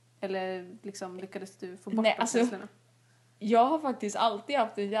 Eller liksom lyckades du få bort de alltså, känslorna? Jag har faktiskt alltid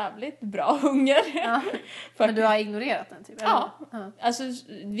haft en jävligt bra hunger. Ja. Men du har ignorerat den typ? Ja. Alltså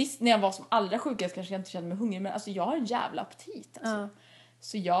visst, när jag var som allra sjukast kanske jag inte kände mig hungrig, men alltså jag har en jävla aptit alltså.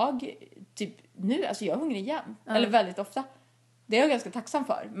 Så jag typ nu, alltså jag är hungrig igen. Eller väldigt ofta. Det är jag ganska tacksam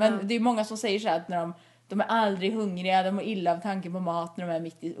för. Men det är många som säger så här att när de är aldrig hungriga, de mår illa av tanken på mat när de är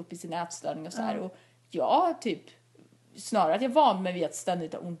mitt uppe i sin ätstörning och så här. Och jag typ snarare att jag van mig vid att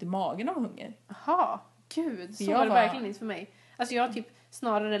ständigt ha ont i magen av hunger. Jaha, gud, så var det verkligen inte för mig. Alltså jag typ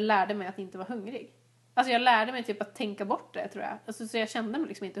snarare lärde mig att inte vara hungrig. Alltså jag lärde mig typ att tänka bort det, tror jag. Alltså så jag kände mig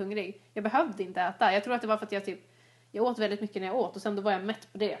liksom inte hungrig. Jag behövde inte äta. Jag tror att det var för att jag åt väldigt mycket när jag åt. Och sen då var jag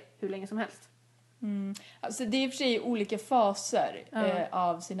mätt på det hur länge som helst. Alltså det är i och för sig olika faser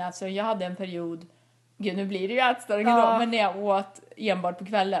av sin ätstörning. Jag hade en period, gud nu blir det ju ätstörning då, men när jag åt enbart på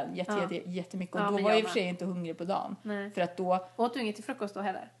kvällen jättemycket. Och då var jag i och för sig inte hungrig på dagen. Nej. För att då... Åt du inget till frukost då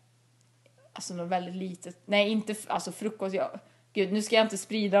heller? Alltså något väldigt litet. Nej, inte alltså frukost. Gud, nu ska jag inte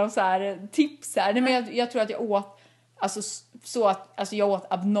sprida så här tips här. Nej, men jag tror att jag åt alltså så att alltså jag åt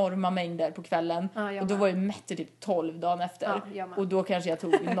abnorma mängder på kvällen och då var jag mätt typ 12 dagen efter. Och då kanske jag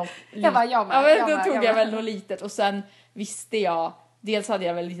tog något då tog jag väl något litet och sen visste jag, dels hade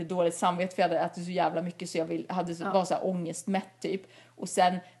jag väl lite dåligt samvete för jag hade ätit så jävla mycket så jag var så här ångestmätt typ. Och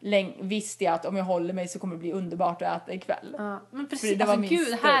sen visste jag att om jag håller mig så kommer det bli underbart att äta ikväll. Men precis, alltså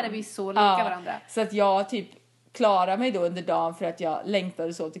gud, här är vi så lika varandra. Så att jag typ klarade mig då under dagen för att jag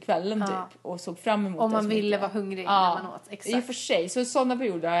längtade så till kvällen typ. Och såg fram emot det. Om man ville vara hungrig när man åt. Exakt. I och för sig, så sådana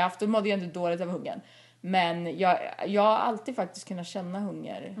perioder har jag haft. Då mådde jag inte dåligt av hungern. Men jag har alltid faktiskt kunnat känna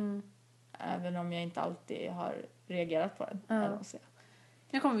hunger. Även om jag inte alltid har reagerat på den.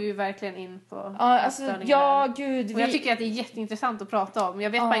 Nu kommer vi ju verkligen in på gud. Och jag tycker att det är jätteintressant att prata om. Jag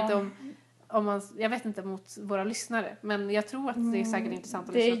vet bara inte om jag vet inte mot våra lyssnare, men jag tror att det är säkert intressant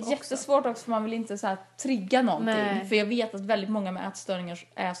att lyssna på också. Det är jättesvårt också för man vill inte så här trigga någonting. Nej. För jag vet att väldigt många med ätstörningar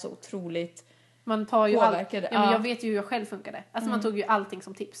är så otroligt man tar ju påverkade. Men jag vet ju hur jag själv funkade. Alltså man tog ju allting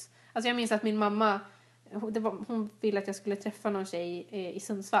som tips. Alltså jag minns att min mamma hon ville att jag skulle träffa någon tjej i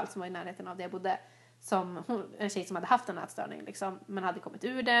Sundsvall som var i närheten av där jag bodde. En tjej som hade haft en ätstörning liksom, men hade kommit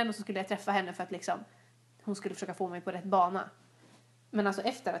ur den och så skulle jag träffa henne för att liksom, hon skulle försöka få mig på rätt bana. Men alltså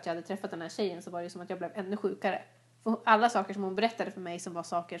efter att jag hade träffat den här tjejen så var det som att jag blev ännu sjukare. För alla saker som hon berättade för mig som var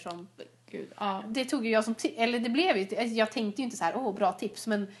saker som... Det tog ju jag som... Eller det blev ju... Jag tänkte ju inte så här, bra tips.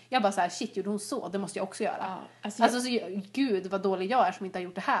 Men jag bara så här, shit, gjorde hon så? Det måste jag också göra. Gud vad dålig jag är som inte har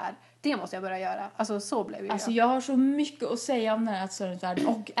gjort det här. Det måste jag börja göra. Alltså så blev jag. Alltså jag har så mycket att säga om den här ätstörningsvärlden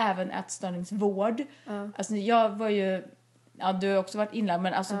och även ätstörningsvård. Alltså jag var ju... Ja, du har också varit inlagd,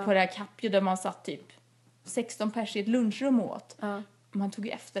 men alltså på det här Capio där man satt typ 16 pers i ett lunchrum åt. Man tog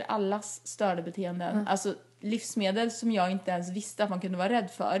ju efter allas störda beteenden. Alltså livsmedel som jag inte ens visste att man kunde vara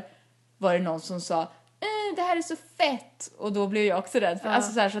rädd för. Var det någon som sa, det här är så fett. Och då blev jag också rädd för.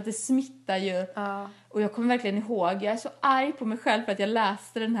 Alltså så här, så att det smittar ju. Och jag kommer verkligen ihåg, jag är så arg på mig själv för att jag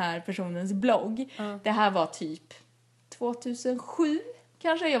läste den här personens blogg. Det här var typ 2007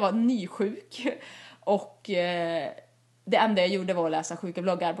 kanske. Jag var nysjuk. Och det enda jag gjorde var att läsa sjuka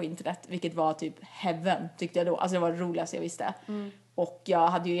bloggar på internet. Vilket var typ heaven tyckte jag då. Alltså det var det roligaste jag visste. Och jag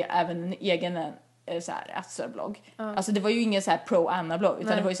hade ju även en egen så här ätstörblogg. Alltså det var ju ingen så här pro-Anna-blogg.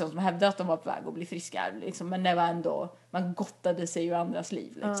 Utan det var ju sånt som hävdade att de var på väg att bli friska. Liksom. Men det var ändå, man gottade sig i andras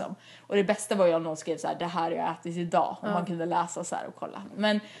liv. Liksom. Och det bästa var ju om någon skrev så här, det här har jag ätit idag. Och man kunde läsa så här och kolla.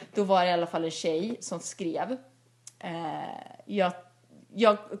 Men då var det i alla fall en tjej som skrev.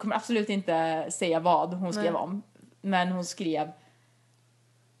 Jag kommer absolut inte säga vad hon skrev om. Men hon skrev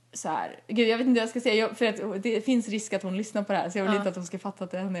så här, gud jag vet inte vad jag ska säga för att det finns risk att hon lyssnar på det här så jag vill inte att hon ska fatta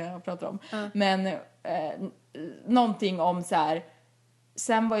att det är henne jag pratar om. Men någonting om så här,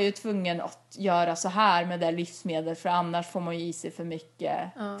 sen var jag ju tvungen att göra så här med det livsmedel för annars får man ju i sig för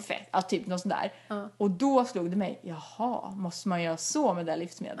mycket fett, alltså typ något sånt där. Och då slog det mig, jaha, måste man göra så med det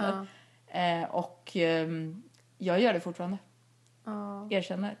livsmedel? Och jag gör det fortfarande.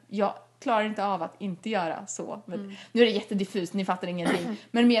 Erkänner. klarar inte av att inte göra så. Men, nu är det jättediffust, ni fattar ingenting.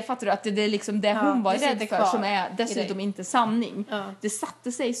 Men mer fattar du att det är liksom det hon var rädd för som är dessutom inte sanning. Det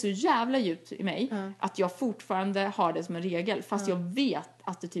satte sig så jävla djupt i mig att jag fortfarande har det som en regel. Fast jag vet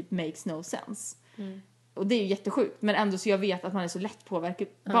att det typ makes no sense. Och det är ju jättesjukt. Men ändå så jag vet att man är så lätt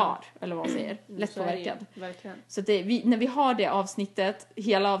påverkbar. Eller vad man säger. Lätt påverkad. Så det, när vi har det avsnittet,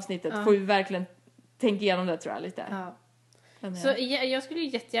 hela avsnittet, får vi verkligen tänka igenom det, tror jag, lite. Så jag skulle ju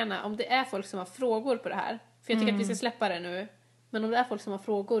jättegärna, om det är folk som har frågor på det här. För jag tycker att vi ska släppa det nu. Men om det är folk som har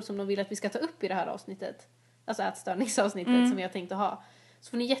frågor som de vill att vi ska ta upp i det här avsnittet. Alltså ätstörningsavsnittet som vi har tänkt att ha. Så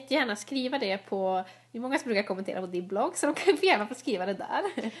får ni jättegärna skriva det på... Det är många som brukar kommentera på din blogg. Så de kan gärna få skriva det där.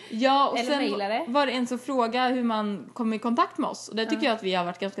 Ja, och eller sen mejla det. var det en som frågade hur man kommer i kontakt med oss. Och det tycker jag att vi har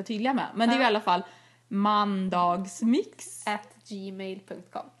varit ganska tydliga med. Men det är ju i alla fall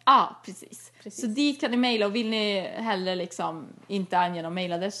mandagsmix@gmail.com. Ja, precis. Så dit kan ni mejla. Och vill ni hellre liksom inte ange någon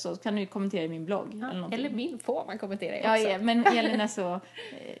mejladress så kan ni kommentera i min blogg. Eller min får man kommentera i också. Ja, men Elin är så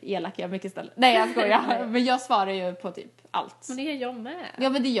elak. Jag mycket ställe. Nej, jag skojar. Men jag svarar ju på typ allt. Men det gör jag med. Ja,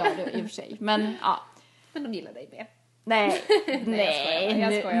 men det gör du i och för sig. Men ja. Men de gillar dig mer. Nej,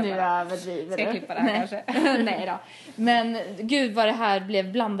 jag skojar nu bara. överdriver. Ska jag klippa det här kanske? Nej då. Men gud vad det här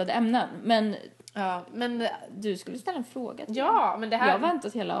blev blandade ämnen. Men du skulle ställa en fråga till mig. Men det här... Jag har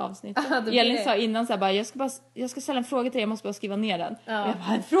väntat hela avsnittet. Elin sa innan så här, bara, jag ska ställa en fråga till dig, jag måste bara skriva ner den. Och jag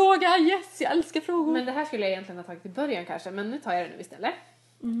bara, en fråga, yes, jag älskar frågor. Men det här skulle jag egentligen ha tagit i början kanske, men nu tar jag det nu istället.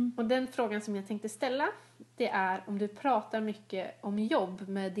 Och den frågan som jag tänkte ställa, det är om du pratar mycket om jobb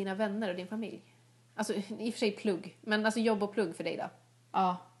med dina vänner och din familj. Alltså i och för sig plugg, men alltså jobb och plugg för dig då?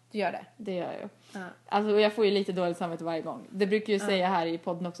 Ja. Du gör det? Det gör jag. Alltså jag får ju lite dåligt samvete varje gång. Det brukar ju säga här i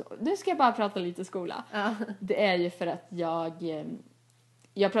podden också. Nu ska jag bara prata lite skola. Det är ju för att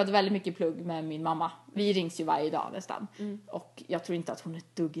jag pratar väldigt mycket plugg med min mamma. Vi rings ju varje dag nästan. Och jag tror inte att hon är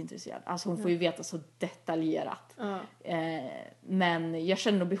ett dugg intresserad. Alltså hon får ju veta så detaljerat. Men jag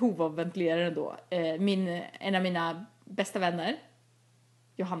känner nog behov av att ventilera det då. En av mina bästa vänner,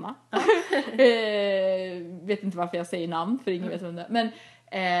 Johanna. Vet inte varför jag säger namn, för ingen vet vem det är. Men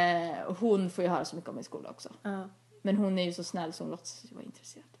hon får ju höra så mycket om i skolan också. Men hon är ju så snäll som låtsas vara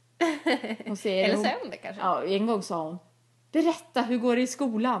intresserad. Hon säger, eller säger hon det kanske? Ja, en gång sa hon, berätta, hur går det i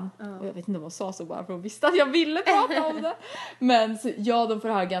skolan? Och jag vet inte om hon sa så bara för att visste att jag ville prata om det. Men så, de får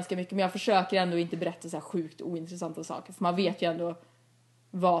höra ganska mycket. Men jag försöker ändå inte berätta så här sjukt ointressanta saker. För man vet ju ändå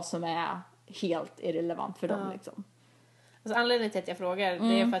vad som är helt irrelevant för dem liksom. Alltså anledningen till att jag frågar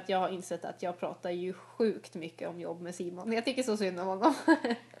det är för att jag har insett att jag pratar ju sjukt mycket om jobb med Simon. Jag tycker så synd om honom.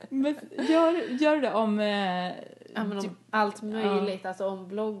 Men gör det om... om allt möjligt. Alltså om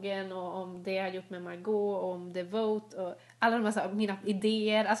bloggen och om det jag har gjort med Margot och om Devote och alla de här mina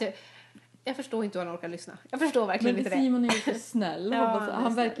idéer. Alltså jag förstår inte hur han orkar lyssna. Jag förstår verkligen inte det. Men Simon är ju så snäll.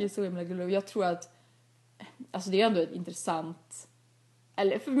 Han verkar ju så himla gullig. Jag tror att alltså det är ändå ett intressant...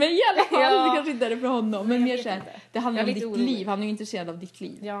 Eller för mig i alla fall, det kanske inte är det för honom. Men mer såhär, det handlar om ditt liv. Han är ju intresserad av ditt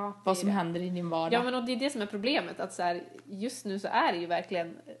liv. Vad som händer i din vardag. Ja, men och det är det som är problemet. Att så här, just nu så är det ju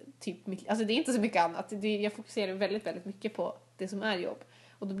verkligen typ mitt, alltså det är inte så mycket annat. Jag fokuserar väldigt, väldigt mycket på det som är jobb.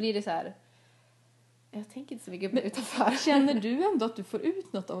 Och då blir det så här, jag tänker inte så mycket utanför. Känner du ändå att du får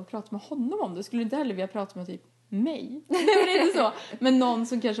ut något av att prata med honom om det? Skulle du inte heller vilja prata med typ mig? Det är inte så. Men någon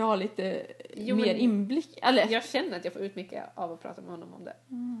som kanske har lite mer inblick. Eller? Jag känner att jag får ut mycket av att prata med honom om det.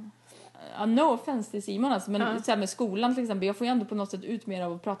 No offense till Simon alltså. Men så här med skolan till exempel. Jag får ju ändå på något sätt ut mer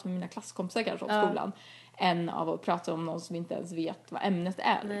av att prata med mina klasskompisar kanske om skolan. Än av att prata om någon som inte ens vet vad ämnet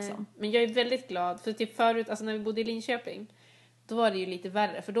är. Liksom. Men jag är väldigt glad. För typ förut, alltså när vi bodde i Linköping. Då var det ju lite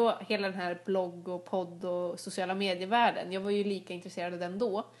värre. För då hela den här blogg och podd och sociala medievärlden. Jag var ju lika intresserad av den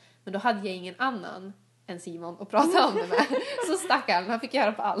då. Men då hade jag ingen annan än Simon och prata om det med. Så stackarn, han fick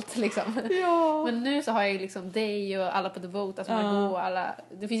göra på allt liksom. Ja. Men nu så har jag ju liksom dig och alla på Devote, alltså Margot och alla.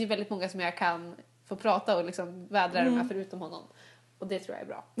 Det finns ju väldigt många som jag kan få prata och liksom vädra det med förutom honom. Och det tror jag är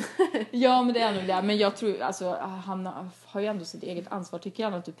bra. Ja, men det är nog det. Men jag tror, alltså han har ju ändå sitt eget ansvar. Tycker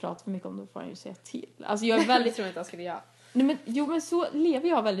jag att du pratar för mycket om det får han ju säga till. Alltså jag är väldigt... det tror jag inte han skulle göra. Nej, men så lever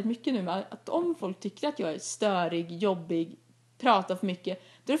jag väldigt mycket nu med att om folk tycker att jag är störig, jobbig, pratar för mycket,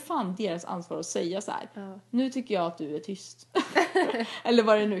 då är det fan deras ansvar att säga så här. Nu tycker jag att du är tyst. Eller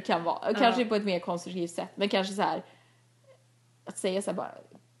vad det nu kan vara. Kanske på ett mer konstruktivt sätt. Men kanske så här att säga så här bara,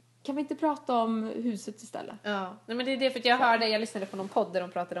 kan vi inte prata om huset istället? Ja, nej, men det är det, för att jag lyssnade på någon podd där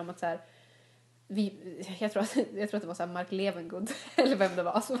de pratade om att så här, jag tror att det var så här Mark Levengood eller vem det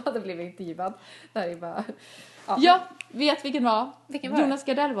var som hade blivit intervjuad. Där är bara, vet vilken var? Jonas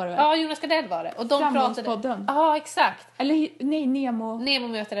Gardell var det väl? Ja, Jonas Gardell var det. Och de pratade. Ja, exakt. Eller nej, Nemo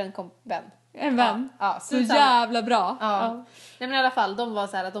möter en vän. En vän. Ja, så jävla bra. Ja. Nej, men i alla fall, de var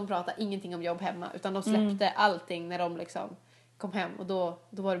så här att de pratade ingenting om jobb hemma. Utan de släppte allting när de liksom kom hem. Och då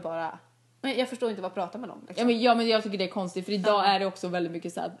var det bara... Men jag förstår inte vad prata med dem. Liksom. Men jag tycker det är konstigt. För idag är det också väldigt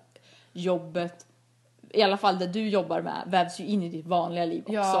mycket så här jobbet... I alla fall där du jobbar med vävs ju in i ditt vanliga liv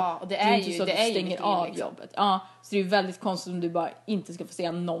också. Ja, och det är ju så att du stänger mycket av liksom. jobbet. Ja, så det är ju väldigt konstigt om du bara inte ska få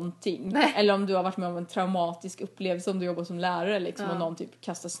säga någonting. Nej. Eller om du har varit med om en traumatisk upplevelse om du jobbar som lärare liksom, och någon typ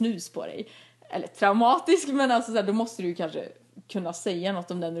kastar snus på dig. Eller traumatisk, men alltså så här, då måste du ju kanske kunna säga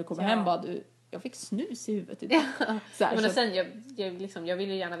något om det när du kommer hem. Bara, jag fick snus i huvudet idag. Så här, men sen jag vill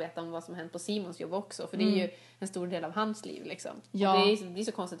ju gärna veta om vad som hänt på Simons jobb också. För det är ju en stor del av hans liv liksom. Ja. Och det är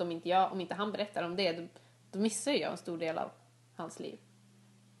så konstigt om inte han berättar om det. Då missar jag en stor del av hans liv.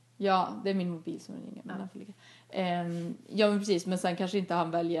 Ja, det är min mobil som ringer. Ja, men precis. Men sen kanske inte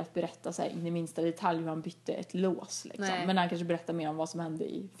han väljer att berätta så här, in i minsta detalj hur han bytte ett lås. Liksom. Men han kanske berättar mer om vad som hände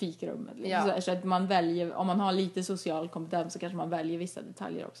i fikrummet. Liksom. Ja. Så att man väljer, om man har lite social kompetens så kanske man väljer vissa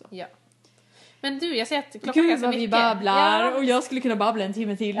detaljer också. Ja. Men du, jag ser att klockan är ganska mycket. Vi babblar och jag skulle kunna babbla en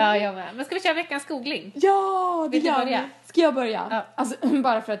timme till. Ja, jag med. Men ska vi köra veckans googling? Ja, det gör vi. Ska jag börja? Ja. Alltså,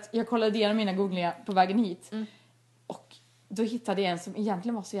 bara för att jag kollade igenom mina googlingar på vägen hit. Och då hittade jag en som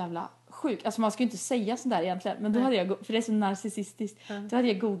egentligen var så jävla sjuk. Alltså man ska ju inte säga sånt där egentligen. Men då hade jag, för det är så narcissistiskt. Då hade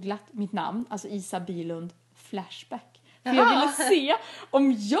jag googlat mitt namn, alltså Isa Bilund Flashback. För jag ville se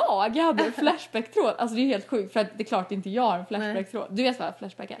om jag hade Flashback-tråd. Alltså det är helt sjukt för att det är klart inte jag har en Flashback-tråd. Du vet vad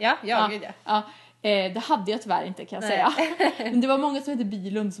Flashback är? Ja. Det hade jag tyvärr inte, kan jag säga. Men det var många som heter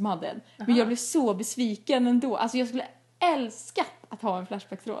Bilund som hade en. Men jag blev så besviken ändå. Alltså jag skulle älska att ha en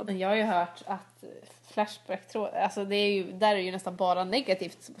Flashback-tråd. Men jag har ju hört att Flashback-tråd, alltså det är ju, där är ju nästan bara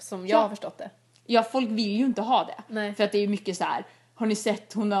negativt som jag har förstått det. Ja, folk vill ju inte ha det. Nej. För att det är ju mycket så här. Har ni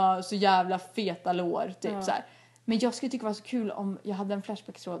sett, hon har så jävla feta lår, typ så här. Men jag skulle tycka det var så kul om jag hade en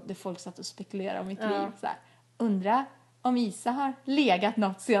Flashback-tråd där folk satt och spekulerade om mitt liv. Så här. Undra om Isa har legat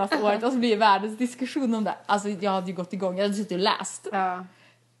något senaste året och så blir det världens diskussion om det. Alltså jag hade ju gått igång, jag hade suttit och läst. Ja.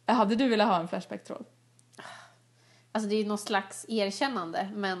 Hade du velat ha en Flashback-tråd? Alltså det är någon slags erkännande,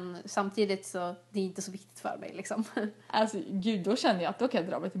 men samtidigt så det är inte så viktigt för mig liksom. Alltså gud, då känner jag att då kan jag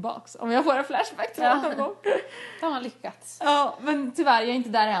dra mig tillbaks. Om jag får en Flashback-tråd någon gång. Då har man lyckats. Ja, men tyvärr, jag är inte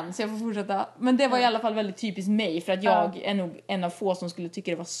där än så jag får fortsätta. Men det var i alla fall väldigt typiskt mig. För att jag är nog en av få som skulle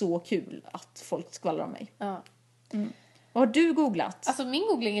tycka det var så kul att folk skvallrar om mig. Ja. Vad har du googlat? Alltså min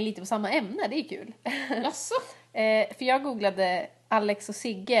googling är lite på samma ämne, det är kul. Jaså? För jag googlade Alex och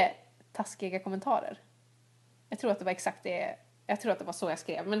Sigge taskiga kommentarer. Jag tror att det var exakt det. Jag tror att det var så jag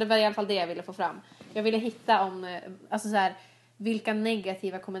skrev. Men det var i alla fall det jag ville få fram. Jag ville hitta om, alltså så här, vilka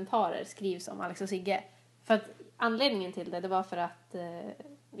negativa kommentarer skrivs om Alex och Sigge. För att anledningen till det var för att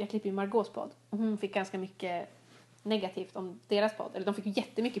jag klipper ju Margaux podd. Och hon fick ganska mycket negativt om deras podd. Eller de fick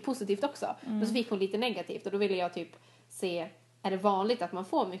jättemycket positivt också. Men så fick hon lite negativt. Och då ville jag typ se, är det vanligt att man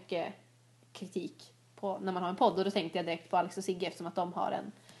får mycket kritik på, när man har en podd? Och då tänkte jag direkt på Alex och Sigge eftersom att de har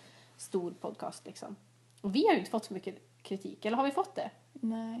en stor podcast liksom. Och vi har ju inte fått så mycket kritik. Eller har vi fått det?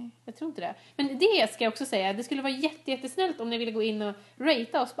 Nej. Jag tror inte det. Men det ska jag också säga. Det skulle vara jättesnällt om ni ville gå in och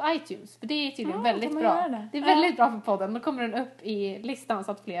ratea oss på iTunes. För det är tydligen väldigt bra. Det är väldigt bra för podden. Då kommer den upp i listan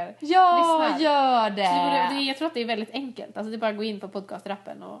så att fler lyssnar. Gör det. Jag tror att det är väldigt enkelt. Alltså det är bara att gå in på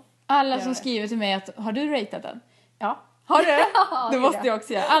podcastrappen och alla som skriver till mig att, har du ratat den? Ja. Har du? Det måste jag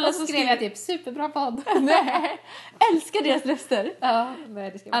också göra. Alla som skriver typ superbra podd. Nej. Älskar deras röster. Ja,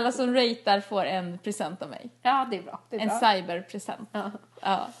 nej, det ska alla som ratar får en present av mig. Ja, det är bra. Det är en bra. cyberpresent.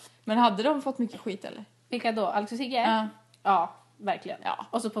 Ja. Men hade de fått mycket skit eller? Vilka då? Alex och Sigge? Ja, verkligen. Ja.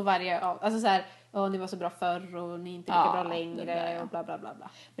 Och så på varje alltså så här, ni var så bra förr och ni är inte lika bra längre och bla bla bla bla.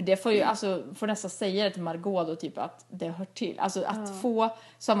 Men det får ju får nästan säga det till Margaux då typ att det hör till. Alltså att få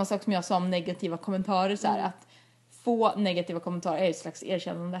samma sak som jag sa om negativa kommentarer så här att få negativa kommentarer är ett slags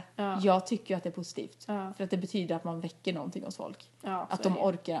erkännande. Jag tycker att det är positivt. För att det betyder att man väcker någonting hos folk. Att de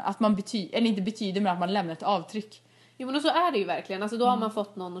orkar. Att man eller inte betyder men att man lämnar ett avtryck. Jo men så är det ju verkligen. Alltså då har man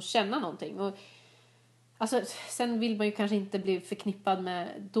fått någon att känna någonting. Och, alltså, sen vill man ju kanske inte bli förknippad med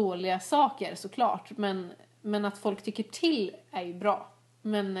dåliga saker såklart. Men att folk tycker till är ju bra.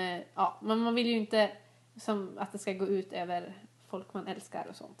 Men man vill ju inte att det ska gå ut över folk man älskar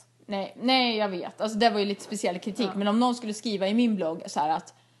och sånt. Nej, jag vet. Alltså det var ju lite speciell kritik. Men om någon skulle skriva i min blogg så här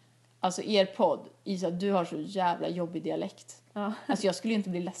att alltså er podd, Isa, du har så jävla jobbig dialekt. Alltså jag skulle ju inte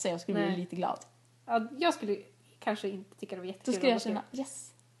bli ledsen, jag skulle bli lite glad. Ja, jag skulle kanske inte tycka det var jättekul. Då skulle jag känna,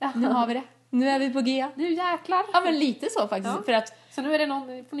 yes, nu har vi det. Nu är vi på G. Nu jäklar. Ja, men lite så faktiskt. Ja. För att, så nu är det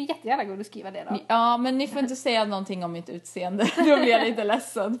någon, får ni jättegärna gå och skriva det då. Ja, men ni får inte säga någonting om mitt utseende. Då blir jag lite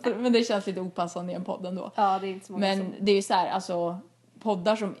ledsen. Men det känns lite opassande i en podd ändå. Ja, det är inte så många men det är ju så här, alltså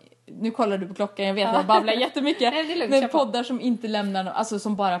poddar som nu kollar du på klockan, jag vet att jag babblar jättemycket. Nej, det är lugnt, men poddar som inte lämnar alltså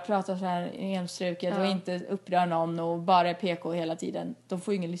som bara pratar så här enstruket och inte upprör någon och bara är PK hela tiden. De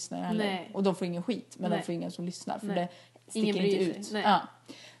får ju ingen lyssnare heller. Nej. Och de får ingen skit, men de får ingen som lyssnar för det sticker inte ut. Ja.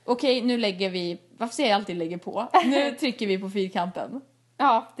 Okej, nu lägger vi, varför säger jag alltid lägger på? Nu trycker vi på fyrkanten.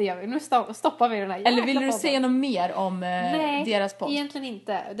 Ja, det gör vi. Nu stoppar vi den här. Eller vill du säga något mer om deras podd? Nej, egentligen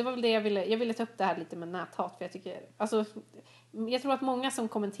inte. Det var väl det jag ville ta upp det här lite med näthat. För jag tycker, alltså, jag tror att många som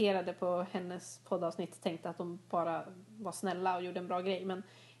kommenterade på hennes poddavsnitt tänkte att de bara var snälla och gjorde en bra grej. Men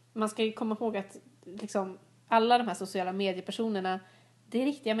man ska ju komma ihåg att liksom, alla de här sociala mediepersonerna, det är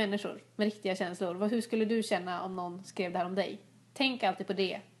riktiga människor med riktiga känslor. Hur skulle du känna om någon skrev det här om dig? Tänk alltid på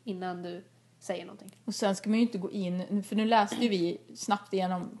det innan du säger någonting. Och sen ska man ju inte gå in, för nu läste ju vi snabbt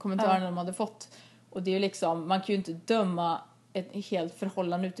igenom kommentarerna de hade fått. Och det är ju liksom, man kan ju inte döma ett helt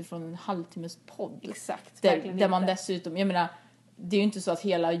förhållande utifrån en halvtimmes podd. Exakt. Där man dessutom, jag menar, det är ju inte så att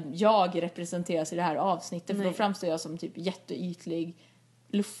hela jag representeras i det här avsnittet. För då framstår jag som typ jätteytlig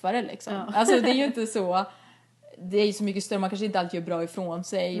luffare liksom. Ja. Alltså det är ju inte så. Det är ju så mycket större, man kanske inte alltid gör bra ifrån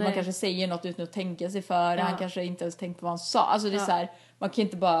sig. Nej. Man kanske säger något utan att tänka sig för. Han kanske inte ens tänkt på vad han sa. Alltså det är så här, man kan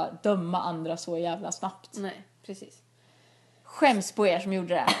inte bara döma andra så jävla snabbt. Nej, precis. Skäms på er som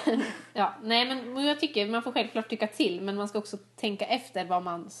gjorde det. Ja, nej men jag tycker man får självklart tycka till. Men man ska också tänka efter vad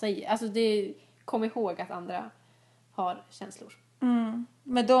man säger. Alltså kom ihåg att andra har känslor.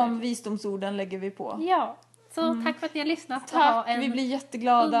 Med de visdomsorden lägger vi på. Ja. Så tack för att ni har lyssnat. Tack, vi blir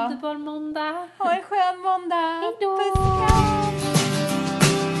jätteglada. Underbar måndag. Ha en skön måndag. Hejdå. Puss.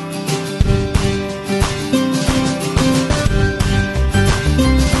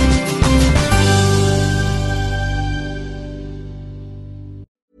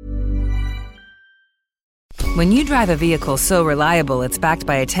 When you drive a vehicle so reliable it's backed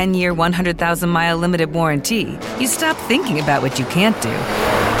by a 10-year, 100,000-mile limited warranty, you stop thinking about what you can't do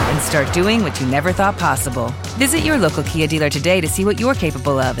and start doing what you never thought possible. Visit your local Kia dealer today to see what you're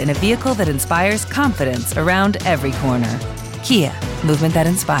capable of in a vehicle that inspires confidence around every corner. Kia, movement that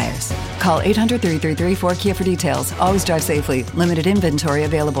inspires. Call 800-333-4KIA for details. Always drive safely. Limited inventory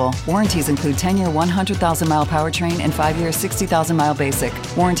available. Warranties include 10-year 100,000-mile powertrain and 5-year 60,000-mile basic.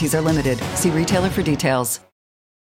 Warranties are limited. See retailer for details.